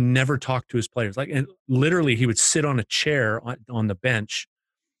 He never talked to his players. Like, and literally he would sit on a chair on the bench,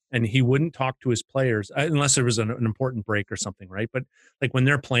 and he wouldn't talk to his players unless there was an important break or something, right? But like when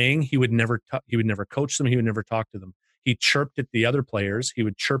they're playing, he would never coach them. He would never talk to them. He chirped at the other players. He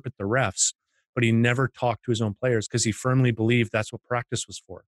would chirp at the refs, but he never talked to his own players because he firmly believed that's what practice was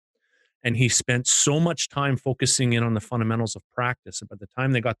for. And he spent so much time focusing in on the fundamentals of practice. And by the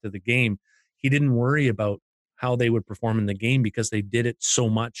time they got to the game, he didn't worry about how they would perform in the game because they did it so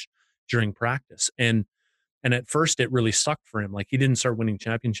much during practice. And at first it really sucked for him. Like, he didn't start winning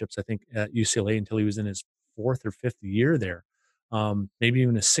championships, I think, at UCLA until he was in his 4th or 5th year there. Maybe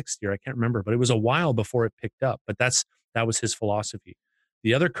even his 6th year. I can't remember, but it was a while before it picked up. But that was his philosophy.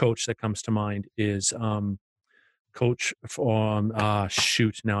 The other coach that comes to mind is coach from,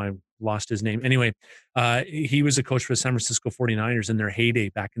 now I lost his name. Anyway, he was a coach for the San Francisco 49ers in their heyday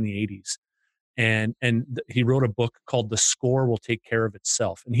back in the 80s. And he wrote a book called The Score Will Take Care of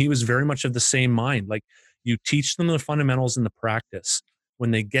Itself. And he was very much of the same mind. Like, you teach them the fundamentals in the practice.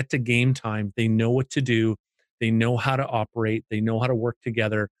 When they get to game time, they know what to do. They know how to operate. They know how to work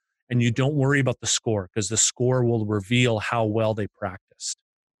together. And you don't worry about the score, because the score will reveal how well they practiced,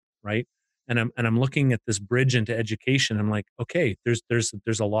 right? And I'm looking at this bridge into education. I'm like, okay,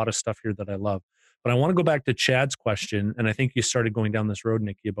 there's a lot of stuff here that I love. But I want to go back to Chad's question. And I think you started going down this road,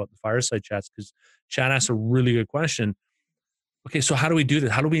 Nicki, about the fireside chats, because Chad asked a really good question. Okay, so how do we do this?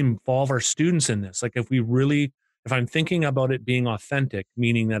 How do we involve our students in this? Like, if I'm thinking about it being authentic,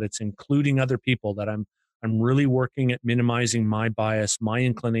 meaning that it's including other people, that I'm really working at minimizing my bias, my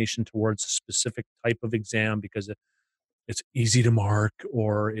inclination towards a specific type of exam because it's easy to mark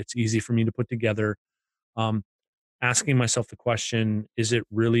or it's easy for me to put together. Asking myself the question, is it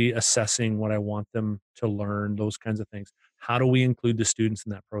really assessing what I want them to learn? Those kinds of things. How do we include the students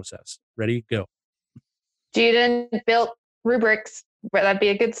in that process? Ready? Go. Student-built rubrics, but that'd be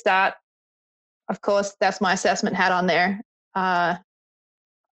a good start. Of course, that's my assessment hat on there.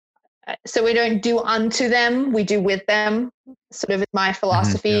 So we don't do unto them, we do with them, sort of my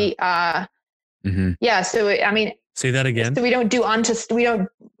philosophy. Yeah. So, I mean, say that again. So we don't do unto,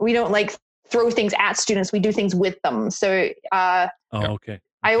 we don't like throw things at students. We do things with them. So, okay.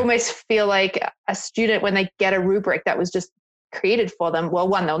 I almost feel like a student, when they get a rubric that was just created for them, well,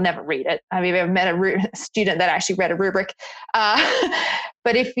 one, they'll never read it. Have you ever met a student that actually read a rubric?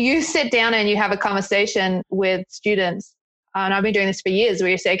 But if you sit down and you have a conversation with students, and I've been doing this for years,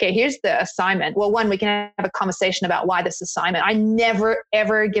 where you say, okay, here's the assignment. Well, one, we can have a conversation about why this assignment. I never,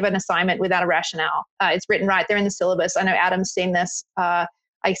 ever give an assignment without a rationale. It's written right there in the syllabus. I know Adam's seen this.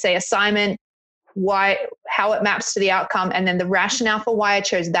 I say assignment, why, how it maps to the outcome, and then the rationale for why I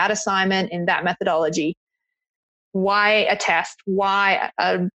chose that assignment in that methodology. Why a test? Why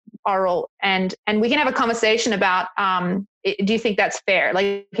a oral? And we can have a conversation about, do you think that's fair?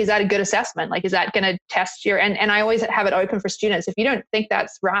 Like, is that a good assessment? Like, is that going to test your, and I always have it open for students. If you don't think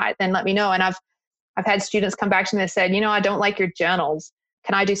that's right, then let me know. And I've had students come back to me and said, I don't like your journals.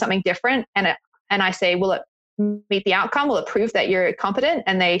 Can I do something different? And I say, will it meet the outcome? Will it prove that you're competent?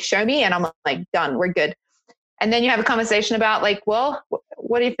 And they show me, and I'm like, done, we're good. And then you have a conversation about, like, well,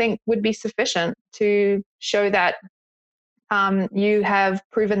 what do you think would be sufficient to show that you have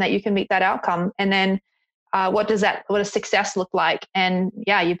proven that you can meet that outcome? And then what does success look like? And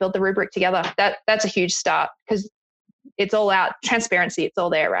yeah, you build the rubric together. That's a huge start, because it's all out transparency. It's all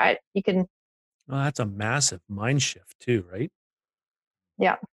there, right? You can. Well, that's a massive mind shift too, right?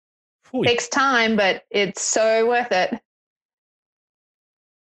 Yeah. Oy. Takes time, but it's so worth it.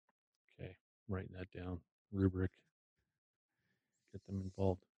 Okay, writing that down. Rubric. Get them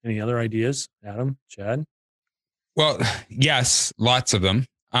involved. Any other ideas, Adam, Chad? Well, yes, lots of them.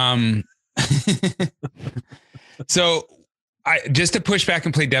 So I just to push back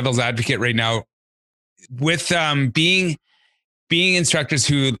and play devil's advocate right now with being instructors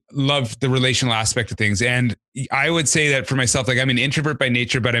who love the relational aspect of things. And I would say that for myself, like I'm an introvert by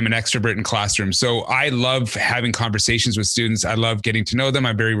nature, but I'm an extrovert in classroom. So I love having conversations with students. I love getting to know them.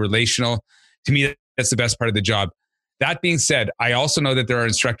 I'm very relational. To me, that's the best part of the job. That being said, I also know that there are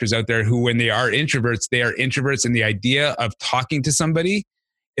instructors out there who, when they are introverts, and the idea of talking to somebody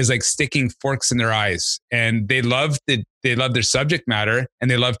is like sticking forks in their eyes. And they love their subject matter and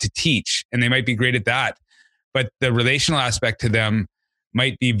they love to teach, and they might be great at that. But the relational aspect to them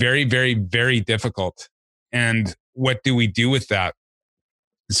might be very, very, very difficult. And what do we do with that?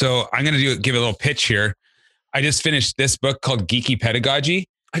 So I'm going to give a little pitch here. I just finished this book called Geeky Pedagogy.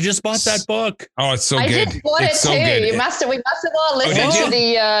 I just bought that book. Oh, it's so good. I just bought it so too. good. We must have all listened to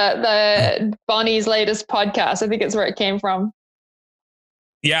the Bonnie's latest podcast. I think it's where it came from.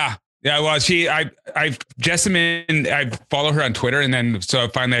 Yeah. Yeah. Well, I follow her on Twitter, and then so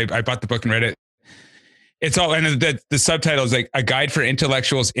finally I bought the book and read it. It's all, and the subtitle is like A Guide for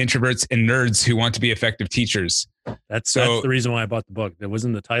Intellectuals, Introverts, and Nerds Who Want to Be Effective Teachers. That's the reason why I bought the book. That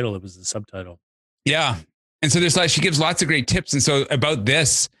wasn't the title; it was the subtitle. Yeah, and so she gives lots of great tips. And so about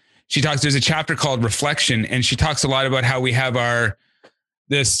this, there's a chapter called Reflection, and she talks a lot about how we have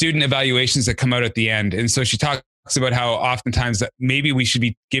the student evaluations that come out at the end. And so she talks about how oftentimes that maybe we should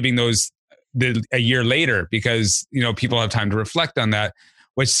be giving those a year later because people have time to reflect on that.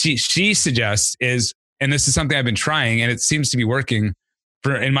 What she suggests is, and this is something I've been trying, and it seems to be working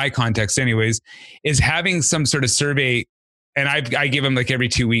in my context anyways, is having some sort of survey. And I give them like every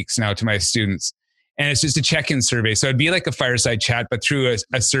 2 weeks now to my students. And it's just a check-in survey. So it'd be like a fireside chat, but through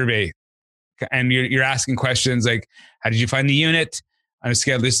a survey. And you're asking questions like, how did you find the unit? On a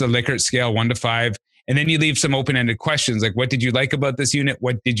scale, this is a Likert scale, 1 to 5. And then you leave some open-ended questions like, what did you like about this unit?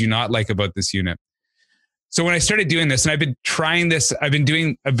 What did you not like about this unit? So when I started doing this, and I've been trying this, I've been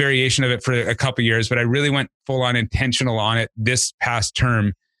doing a variation of it for a couple of years, but I really went full on intentional on it this past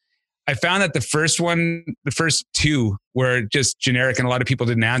term. I found that the first 2 were just generic and a lot of people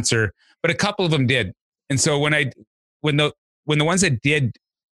didn't answer, but a couple of them did. And so when the ones that did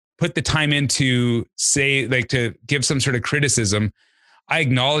put the time in to say, like to give some sort of criticism, I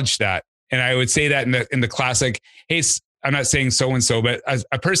acknowledged that. And I would say that in the class, like, hey, I'm not saying so-and-so, but as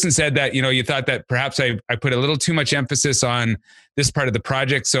a person said that, you thought that perhaps I put a little too much emphasis on this part of the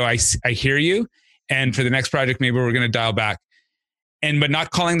project. So I hear you. And for the next project, maybe we're going to dial back. But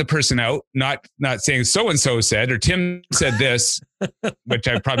not calling the person out, not saying so-and-so said, or Tim said this, which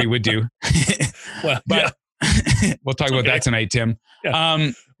I probably would do. Well, but yeah. We'll talk about that tonight, Tim.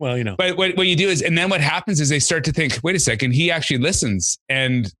 Yeah. But what you do is, and then what happens is they start to think, wait a second, he actually listens.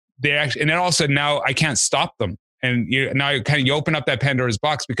 And and then all of a sudden now I can't stop them. And you open up that Pandora's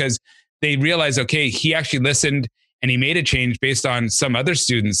box because they realize, okay, he actually listened and he made a change based on some other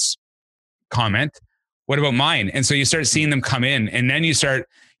student's comment. What about mine? And so you start seeing them come in, and then you got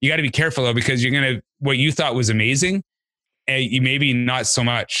to be careful though, because what you thought was amazing, you maybe not so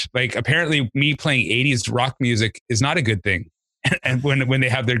much. Like apparently me playing 80s rock music is not a good thing. And when they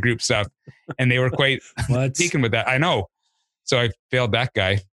have their group stuff, and they were quite taken with that. I know. So I failed that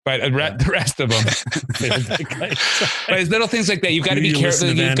guy. But the rest of them, but it's little things like that. You've got to be careful.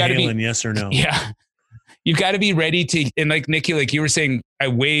 You've got to be yes or no. Yeah, you've got to be ready to. And like Nicki, like you were saying,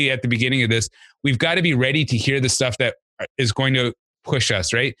 way at the beginning of this, we've got to be ready to hear the stuff that is going to push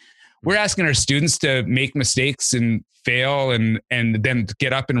us. Right? We're asking our students to make mistakes and fail, and then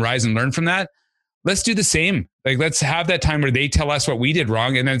get up and rise and learn from that. Let's do the same. Like let's have that time where they tell us what we did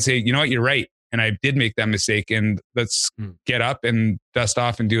wrong, and then say, you know what, you're right. And I did make that mistake, and let's get up and dust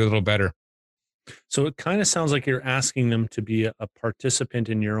off and do a little better. So it kind of sounds like you're asking them to be a participant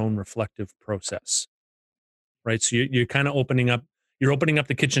in your own reflective process, right? So you're kind of opening up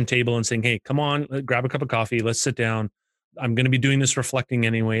the kitchen table and saying, hey, come on, grab a cup of coffee. Let's sit down. I'm going to be doing this reflecting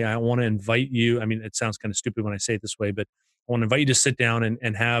anyway. I want to invite you. I mean, it sounds kind of stupid when I say it this way, but I want to invite you to sit down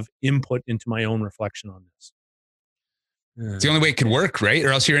and have input into my own reflection on this. It's the only way it could work, right?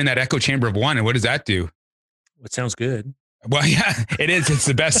 Or else you're in that echo chamber of one. And what does that do? It sounds good. Well, yeah, it is. It's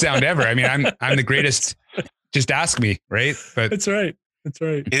the best sound ever. I mean, I'm the greatest. Just ask me, right? But that's right. That's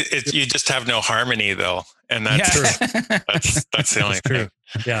right. You just have no harmony, though, and that's true. That's the only thing.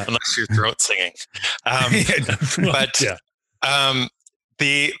 Yeah, unless your throat's singing.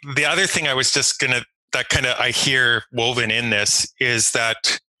 The other thing I was just gonna that kind of I hear woven in this is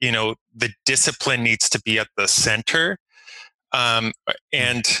that, the discipline needs to be at the center.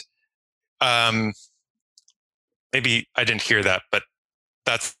 And maybe I didn't hear that, but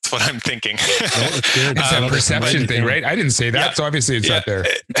that's what I'm thinking. No, that's good. It's a perception thing, right? I didn't say that, so obviously it's not there.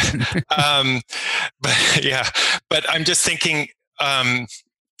 But I'm just thinking,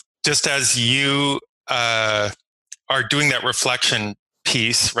 just as you are doing that reflection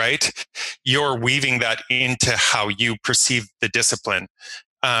piece, right? You're weaving that into how you perceive the discipline.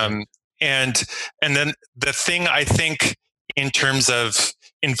 And then the thing I think in terms of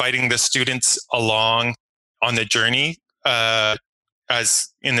inviting the students along on the journey, as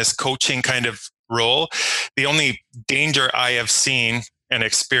in this coaching kind of role, the only danger I have seen and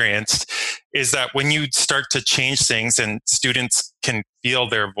experienced is that when you start to change things and students can feel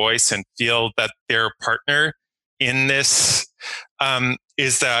their voice and feel that they're a partner in this,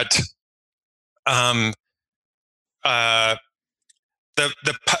 is that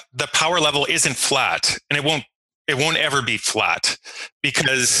the power level isn't flat, and it won't ever be flat,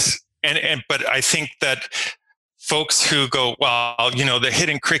 because but I think that folks who go, well, the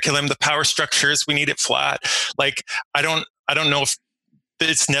hidden curriculum, the power structures, we need it flat. Like, I don't know if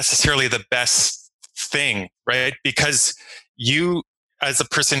it's necessarily the best thing, right? Because you, as a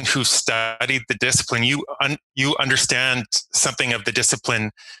person who studied the discipline, you understand something of the discipline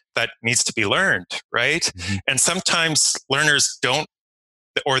that needs to be learned, right? Mm-hmm. And sometimes learners don't,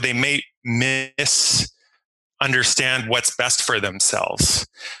 or they may misunderstand what's best for themselves.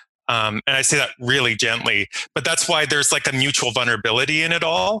 And I say that really gently, but that's why there's like a mutual vulnerability in it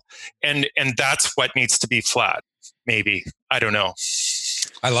all. And that's what needs to be flat. Maybe. I don't know.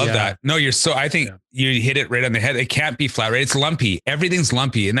 I love that. No, I think you hit it right on the head. It can't be flat, right? It's lumpy. Everything's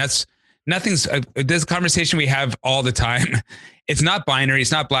lumpy. And nothing's this conversation we have all the time. It's not binary.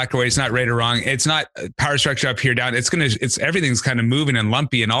 It's not black or white. It's not right or wrong. It's not power structure up here, down. It's everything's kind of moving and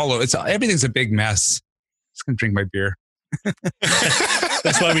lumpy and everything's a big mess. I'm just going to drink my beer.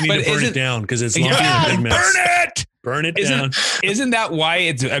 That's why we need to burn it down, because it's lumpy and a big mess. Burn it down. Isn't that why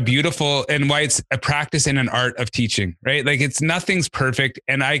it's a beautiful, and why it's a practice and an art of teaching, right? Like, nothing's perfect,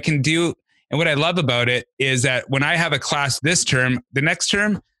 and what I love about it is that when I have a class this term, the next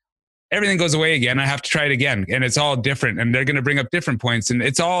term, everything goes away again. I have to try it again, and it's all different, and they're going to bring up different points, and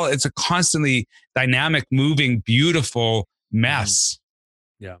it's a constantly dynamic, moving, beautiful mess.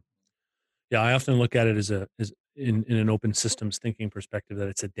 Yeah. I often look at it as in an open systems thinking perspective, that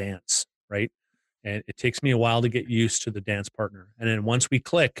it's a dance, right? And it takes me a while to get used to the dance partner. And then once we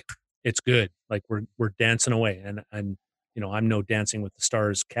click, it's good. Like we're dancing away. And I'm no Dancing with the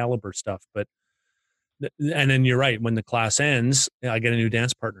Stars caliber stuff, but and then you're right. When the class ends, I get a new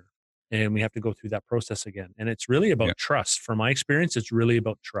dance partner and we have to go through that process again. And it's really about trust. From my experience, it's really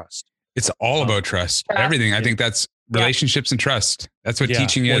about trust. It's all about trust. Everything. I think that's relationships and trust. That's what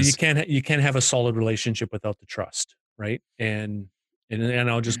teaching is. Well, you can't have a solid relationship without the trust, right? And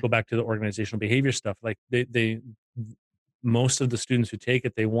I'll just go back to the organizational behavior stuff. Like they most of the students who take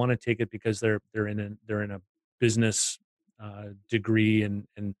it, they want to take it because they're in a business degree, and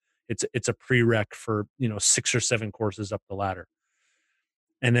it's a prereq for 6 or 7 courses up the ladder.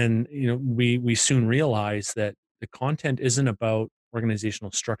 And then we soon realize that the content isn't about organizational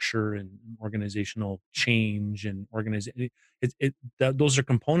structure and organizational change and those are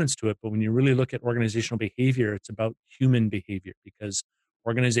components to it. But when you really look at organizational behavior, it's about human behavior, because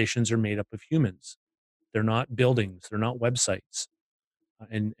organizations are made up of humans. They're not buildings. They're not websites.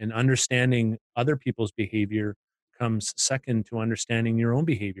 And understanding other people's behavior comes second to understanding your own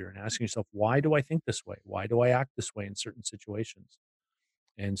behavior and asking yourself, why do I think this way? Why do I act this way in certain situations?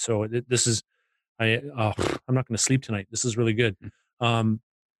 And so this is, I'm not going to sleep tonight. This is really good.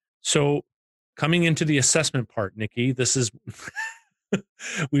 So coming into the assessment part, Nicki, this is,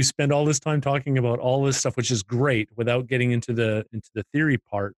 we spend all this time talking about all this stuff, which is great, without getting into the theory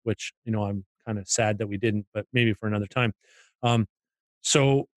part, which, I'm kind of sad that we didn't, but maybe for another time.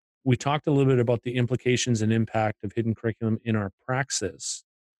 So we talked a little bit about the implications and impact of hidden curriculum in our praxis,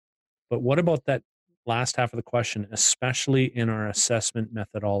 but what about that last half of the question, especially in our assessment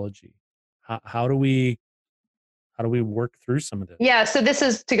methodology? How do we work through some of this? Yeah, so this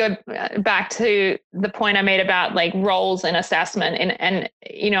is to go back to the point I made about like roles in assessment, and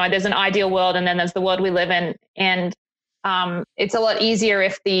there's an ideal world, and then there's the world we live in, and it's a lot easier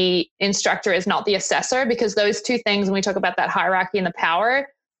if the instructor is not the assessor, because those two things, when we talk about that hierarchy and the power,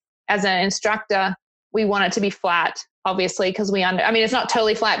 as an instructor, we want it to be flat, obviously, because it's not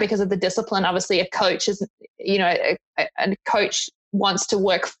totally flat because of the discipline. Obviously, a coach is, a coach wants to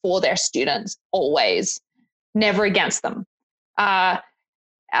work for their students always, never against them.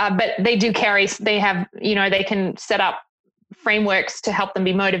 but they do carry, they have, they can set up frameworks to help them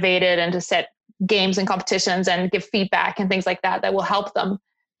be motivated and to set games and competitions and give feedback and things like that will help them.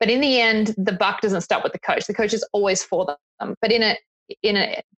 But in the end, the buck doesn't stop with the coach. The coach is always for them. But in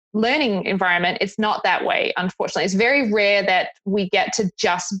a learning environment, it's not that way, unfortunately. It's very rare that we get to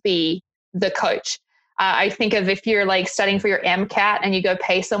just be the coach. I think of if you're like studying for your MCAT and you go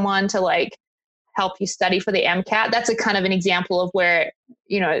pay someone to like help you study for the MCAT, that's a kind of an example of where,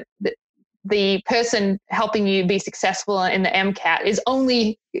 the person helping you be successful in the MCAT is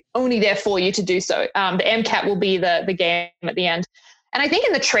only there for you to do so. The MCAT will be the game at the end. And I think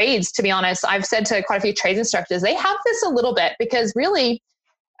in the trades, to be honest, I've said to quite a few trades instructors, they have this a little bit because really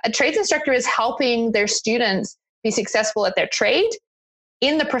a trades instructor is helping their students be successful at their trade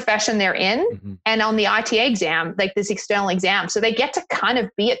in the profession they're in and on the ITA exam, like this external exam. So they get to kind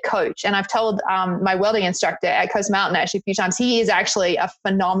of be a coach. And I've told my welding instructor at Coast Mountain actually a few times, he is actually a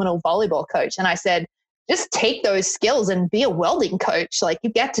phenomenal volleyball coach. And I said, just take those skills and be a welding coach. Like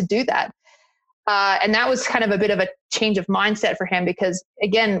you get to do that. And that was kind of a bit of a change of mindset for him because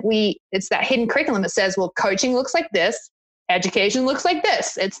again, it's that hidden curriculum that says, well, coaching looks like this, education looks like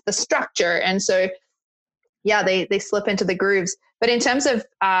this. It's the structure. And so, yeah, they slip into the grooves. But in terms of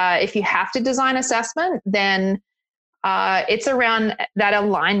if you have to design assessment, then it's around that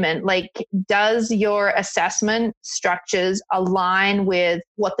alignment. Like, does your assessment structures align with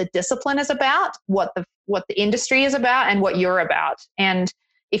what the discipline is about, what the industry is about, and what you're about? And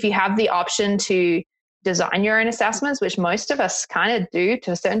if you have the option to design your own assessments, which most of us kind of do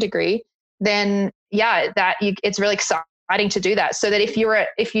to a certain degree, then yeah, it's really exciting to do that. So that if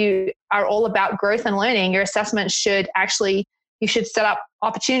you are all about growth and learning, your assessment you should set up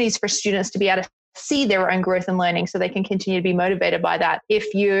opportunities for students to be able to see their own growth and learning so they can continue to be motivated by that.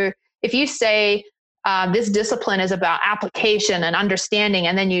 If you say this discipline is about application and understanding,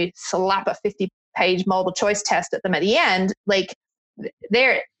 and then you slap a 50-page multiple choice test at them at the end, like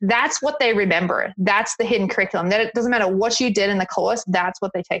that's what they remember. That's the hidden curriculum. That it doesn't matter what you did in the course, that's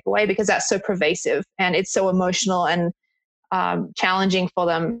what they take away because that's so pervasive and it's so emotional and challenging for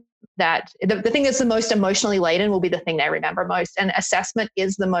them that the thing that's the most emotionally laden will be the thing they remember most. And assessment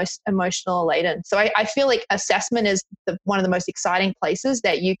is the most emotional laden. So I feel like assessment is one of the most exciting places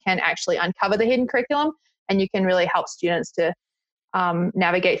that you can actually uncover the hidden curriculum and you can really help students to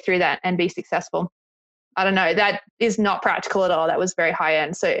navigate through that and be successul. I don't know. That is not practical at all. That was very high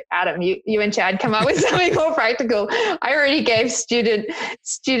end. So Adam, you and Chad come up with something more practical. I already gave student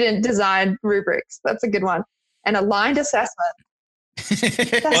design rubrics. That's a good one. And aligned assessment.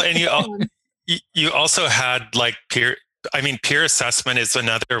 Well, and you also had like peer assessment is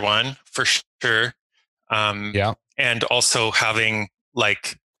another one for sure. Yeah. And also having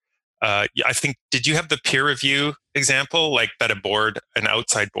like, I think, did you have the peer review example, like that an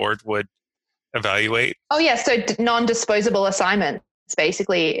outside board would evaluate? Oh yeah. So non-disposable assignments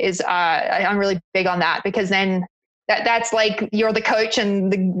basically is, I'm really big on that because then that's like you're the coach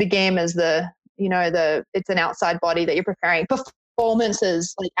and the game is it's an outside body that you're preparing.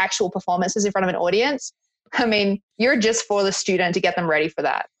 Performances, like actual performances in front of an audience. I mean, you're just for the student to get them ready for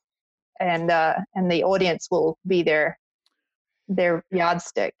that. And the audience will be their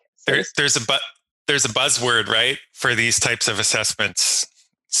yardstick. So there's a buzzword, right, for these types of assessments.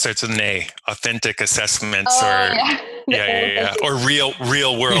 Starts with an A, authentic assessments, or real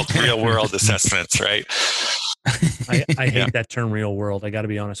world assessments, right? I hate that term real world. I got to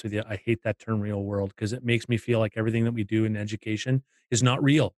be honest with you. I hate that term real world because it makes me feel like everything that we do in education is not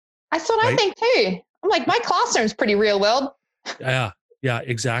real. That's what I think too. I'm like, my classroom's pretty real world. Yeah,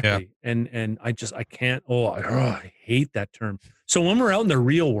 exactly. Yeah. And I can't, I hate that term. So when we're out in the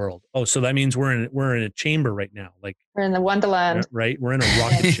real world, so that means we're in a chamber right now. Like we're in the Wonderland, right? We're in a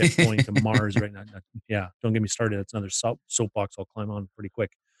rocket ship going to Mars right now. Yeah. Don't get me started. That's another soapbox I'll climb on pretty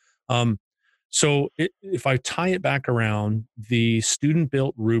quick. So if I tie it back around, the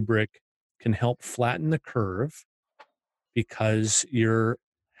student-built rubric can help flatten the curve because you're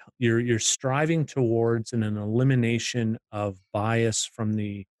striving towards an elimination of bias from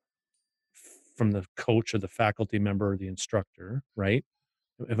the coach or the faculty member or the instructor, right?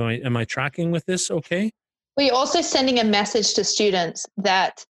 Am I tracking with this okay? Well, you're also sending a message to students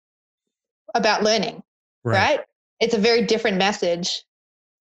about learning, right? It's a very different message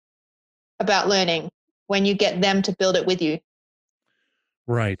about learning when you get them to build it with you.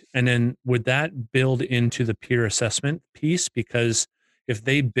 Right. And then would that build into the peer assessment piece? Because if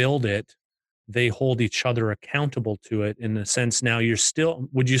they build it, they hold each other accountable to it in the sense now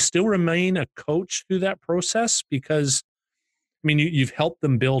would you still remain a coach through that process? Because I mean, you've helped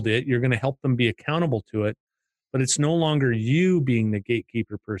them build it. You're going to help them be accountable to it. but it's no longer you being the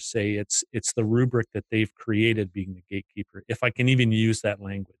gatekeeper per se. It's the rubric that they've created being the gatekeeper, if I can even use that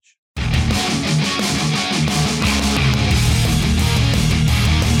language.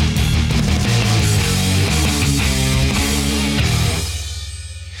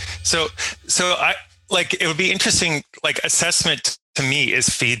 So I like, it would be interesting, like assessment to me is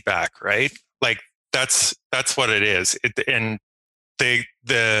feedback, right? Like that's what it is. And the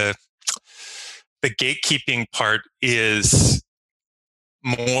gatekeeping part is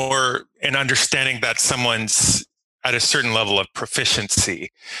more an understanding that someone's at a certain level of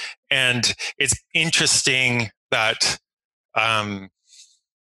proficiency. And it's interesting that, and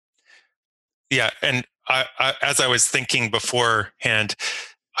as I was thinking beforehand,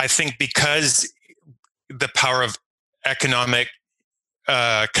 I think because the power of economic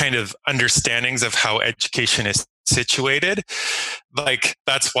kind of understandings of how education is situated, like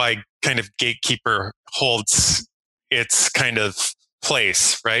that's why kind of gatekeeper holds its kind of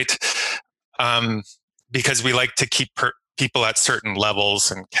place, right? Because we like to keep people at certain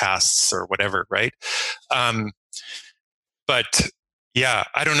levels and castes or whatever, right? But yeah,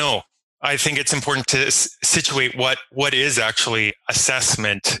 I don't know. I think it's important to situate what is actually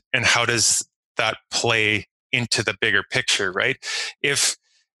assessment and how does that play into the bigger picture, right? If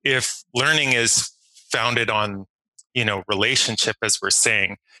learning is founded on, relationship, as we're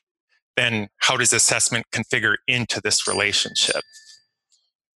saying, then how does assessment configure into this relationship?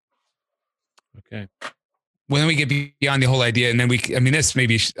 Okay. Well, then we get beyond the whole idea, and then this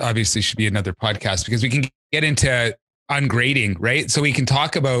maybe obviously should be another podcast, because we can get into ungrading, right? So we can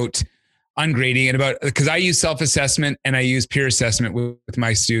talk about ungrading and because I use self-assessment and I use peer assessment with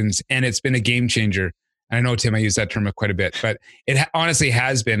my students, and it's been a game changer. I know, Tim, I use that term quite a bit, but it honestly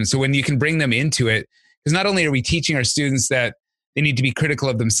has been. So when you can bring them into it, because not only are we teaching our students that they need to be critical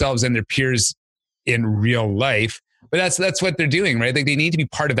of themselves and their peers in real life, but that's what they're doing, right? Like they need to be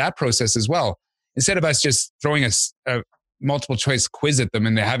part of that process as well. Instead of us just throwing a multiple choice quiz at them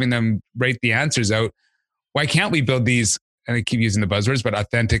and having them write the answers out, why can't we build these, and I keep using the buzzwords, but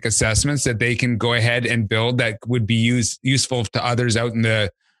authentic assessments that they can go ahead and build that would be useful to others out in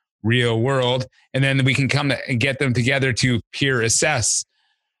the real world. And then we can come and get them together to peer assess.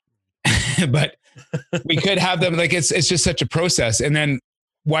 But we could have them, like, it's just such a process. And then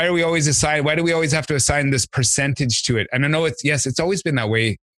why do we always have to assign this percentage to it? And I know it's always been that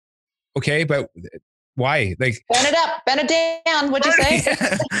way. Okay. But why? Like, burn it up, burn it down. What'd you say?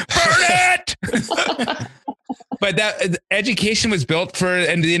 Burn it. But that education was built for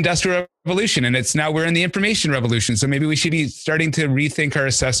the Industrial Revolution, and we're in the information revolution. So maybe we should be starting to rethink our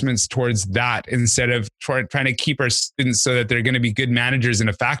assessments towards that instead of trying to keep our students so that they're going to be good managers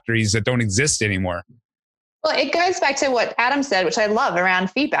in factories that don't exist anymore. Well, it goes back to what Adam said, which I love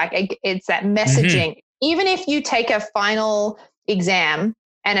around feedback. It's that messaging. Mm-hmm. Even if you take a final exam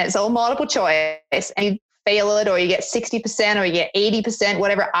and it's all multiple choice and you fail it, or you get 60% or you get 80%,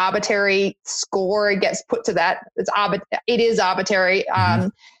 whatever arbitrary score gets put to that, it is arbitrary,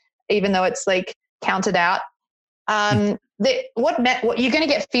 even though it's like counted out. What you're going to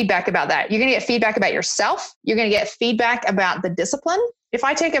get feedback about that. You're going to get feedback about yourself. You're going to get feedback about the discipline. If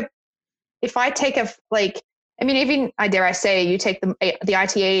I take even I dare I say you take the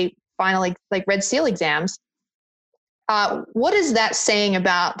ITA final, like Red Seal exams. What is that saying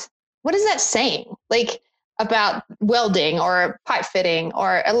about welding or pipe fitting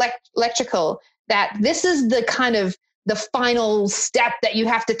or electrical, that this is the kind of the final step that you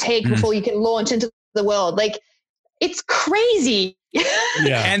have to take before you can launch into the world? Like, it's crazy.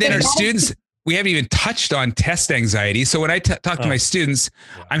 Yeah. And then our students, we haven't even touched on test anxiety. So when I talk to my students,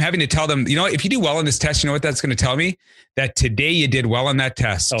 I'm having to tell them, if you do well on this test, you know what that's going to tell me? That today you did well on that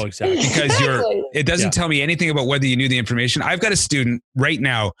test. Oh, exactly. Because it doesn't tell me anything about whether you knew the information. I've got a student right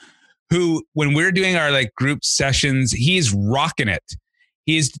now who, when we're doing our group sessions, he's rocking it.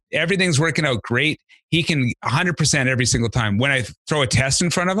 Everything's working out great. He can 100% every single time. When I throw a test in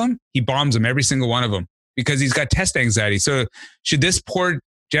front of him, he bombs them, every single one of them, because he's got test anxiety. So should this poor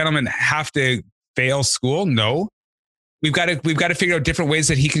gentleman have to fail school? No. We've got to figure out different ways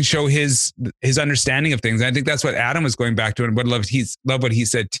that he can show his understanding of things. And I think that's what Adam was going back to, and love what he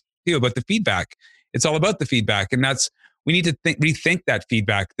said too about the feedback. It's all about the feedback, and we need to rethink that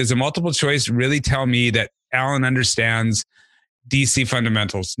feedback. Does a multiple choice really tell me that Alan understands DC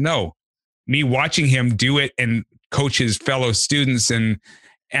fundamentals? No. Me watching him do it and coach his fellow students and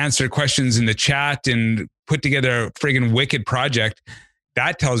answer questions in the chat and put together a friggin' wicked project,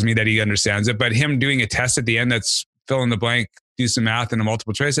 that tells me that he understands it. But him doing a test at the end that's fill in the blank, do some math and a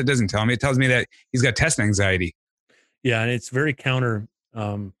multiple choice, it doesn't tell me. It tells me that he's got test anxiety. Yeah, and it's very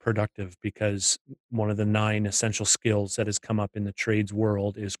productive, because one of the 9 essential skills that has come up in the trades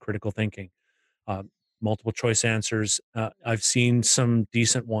world is critical thinking. Multiple choice answers. I've seen some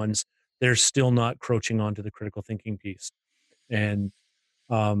decent ones. They're still not crouching onto the critical thinking piece. And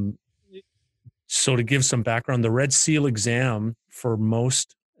so to give some background, the Red Seal exam for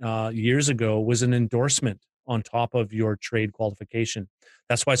most years ago was an endorsement on top of your trade qualification.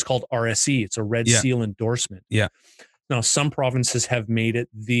 That's why it's called RSE. It's a Red Seal endorsement. Yeah. Now, some provinces have made it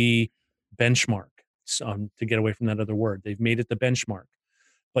the benchmark, to get away from that other word. They've made it the benchmark.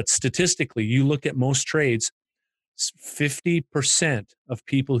 But statistically, you look at most trades, 50% of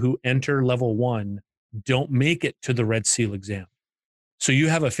people who enter level 1 don't make it to the Red Seal exam. So you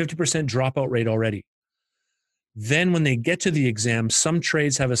have a 50% dropout rate already. Then when they get to the exam, some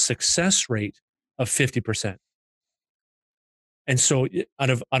trades have a success rate of 50%. And so out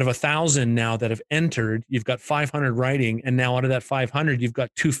of 1,000 now that have entered, you've got 500 writing, and now out of that 500, you've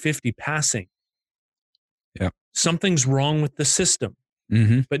got 250 passing. Yeah. Something's wrong with the system,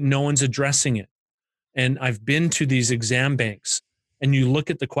 but no one's addressing it. And I've been to these exam banks, and you look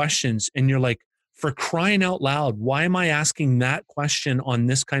at the questions and you're like, for crying out loud, why am I asking that question on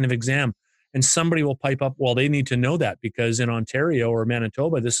this kind of exam? And somebody will pipe up, well, they need to know that because in Ontario or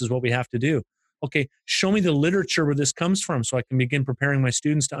Manitoba, this is what we have to do. Okay, show me the literature where this comes from so I can begin preparing my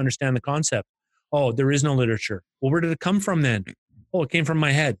students to understand the concept. Oh, there is no literature. Well, where did it come from then? Oh, it came from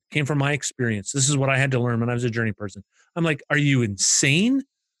my head, came from my experience. This is what I had to learn when I was a journey person. I'm like, are you insane?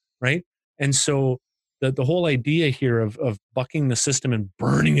 Right? And so the whole idea here of bucking the system and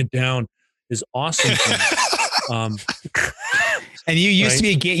burning it down is awesome to me. And you used to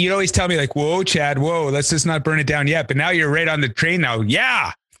be, you'd always tell me like, whoa, Chad, whoa, let's just not burn it down yet. But now you're right on the train now.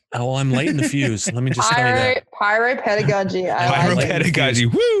 Yeah. Oh, I'm lighting the fuse. Let me just tell you that. Pedagogy. Pedagogy.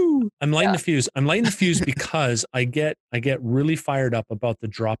 Woo. I'm lighting the fuse. I'm lighting the fuse because I get really fired up about the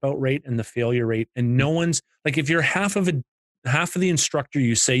dropout rate and the failure rate. And no one's like, if you're half of the instructor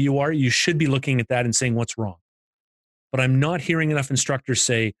you say you are, you should be looking at that and saying what's wrong. But I'm not hearing enough instructors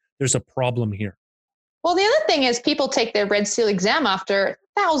say there's a problem here. Well, the other thing is people take their Red Seal exam after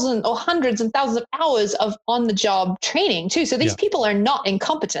thousands or hundreds and thousands of hours of on-the-job training too. So these people are not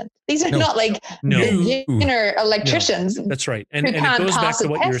incompetent. These are not like beginner electricians. That's right. And it goes back to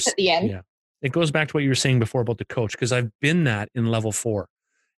what you're at the end. Yeah. It goes back to what you were saying before about the coach, because I've been that in level 4.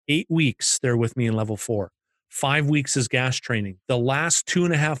 8 weeks they're with me in level 4. 5 weeks is gas training. The last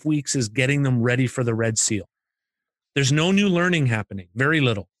 2.5 weeks is getting them ready for the Red Seal. There's no new learning happening. Very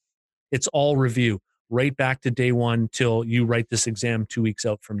little. It's all review. Right back to day 1 till you write this exam 2 weeks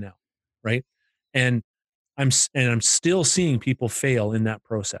out from now, right? And I'm still seeing people fail in that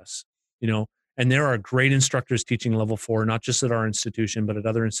process, And there are great instructors teaching level 4, not just at our institution, but at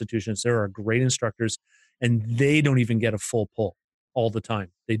other institutions. There are great instructors, and they don't even get a full pull all the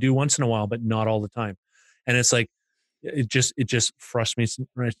time. They do once in a while, but not all the time. And it's like it just frustrates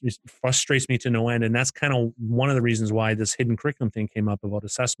me to no end. And that's kind of one of the reasons why this hidden curriculum thing came up about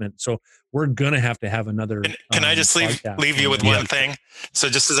assessment. So we're going to have another. Can I just leave you with one thing? So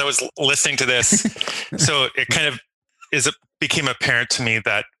just as I was listening to this, so it kind of became apparent to me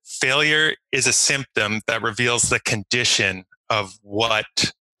that failure is a symptom that reveals the condition of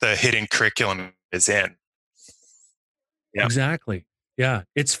what the hidden curriculum is in. Yeah. Exactly. Yeah.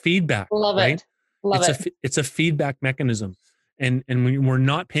 It's feedback. Love right? it. Love it. It's a feedback mechanism, and we're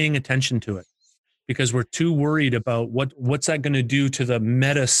not paying attention to it because we're too worried about what's that going to do to the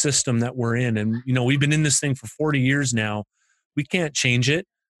meta system that we're in. And we've been in this thing for 40 years now. We can't change it.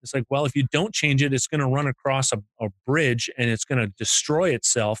 It's like, well, if you don't change it, it's going to run across a bridge and it's going to destroy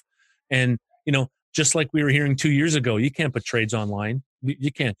itself. And just like we were hearing 2 years ago, you can't put trades online.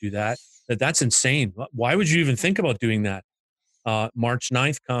 You can't do that. That's insane. Why would you even think about doing that? March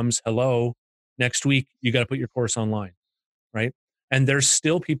 9th comes. Hello. Next week, you got to put your course online, right? And there's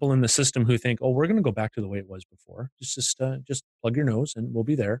still people in the system who think, oh, we're going to go back to the way it was before. Just plug your nose and we'll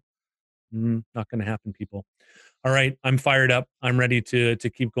be there. Not going to happen, people. All right, I'm fired up. I'm ready to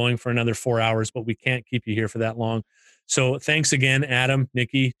keep going for another 4 hours, but we can't keep you here for that long. So thanks again, Adam,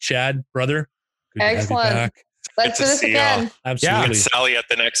 Nicki, Chad, brother. Good Excellent. To have you back. Let's do this again. Absolutely. Yeah, Sally at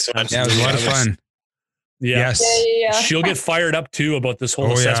the next one. Yeah, it was a lot of fun. Yeah. Yes. Yeah. She'll get fired up too about this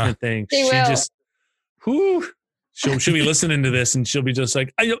whole assessment thing. She'll be listening to this and she'll be just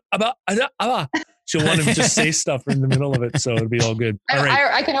like, she'll want to just say stuff in the middle of it. So it'll be all good. All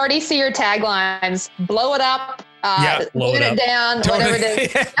right. I can already see your taglines. Blow it up. Blow it down. Totally. Whatever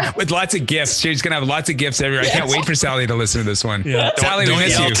it is. With lots of gifts. She's going to have lots of gifts everywhere. Yes. I can't wait for Sally to listen to this one. Yeah. Sally, we Don't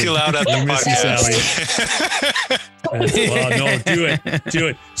miss yell you. too loud at the We miss you, podcast. Well, no, do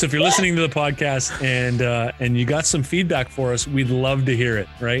it. So if you're listening to the podcast and you got some feedback for us, we'd love to hear it.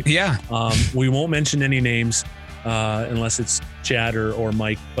 Right? Yeah. We won't mention any names unless it's Chad or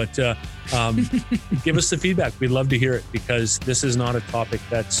Mike, but give us the feedback. We'd love to hear it because this is not a topic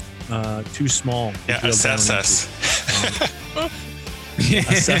that's too small. Yeah, assess us.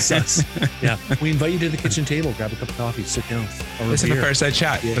 Assess us. Yeah, we invite you to the kitchen table, grab a cup of coffee, sit down. Listen to Fireside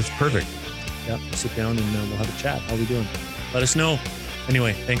Chat. Yeah. That's perfect. Yeah, sit down and we'll have a chat. How are we doing? Let us know.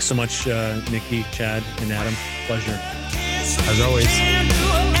 Anyway, thanks so much, Nicki, Chad, and Adam. Pleasure. As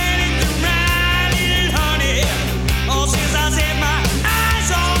always.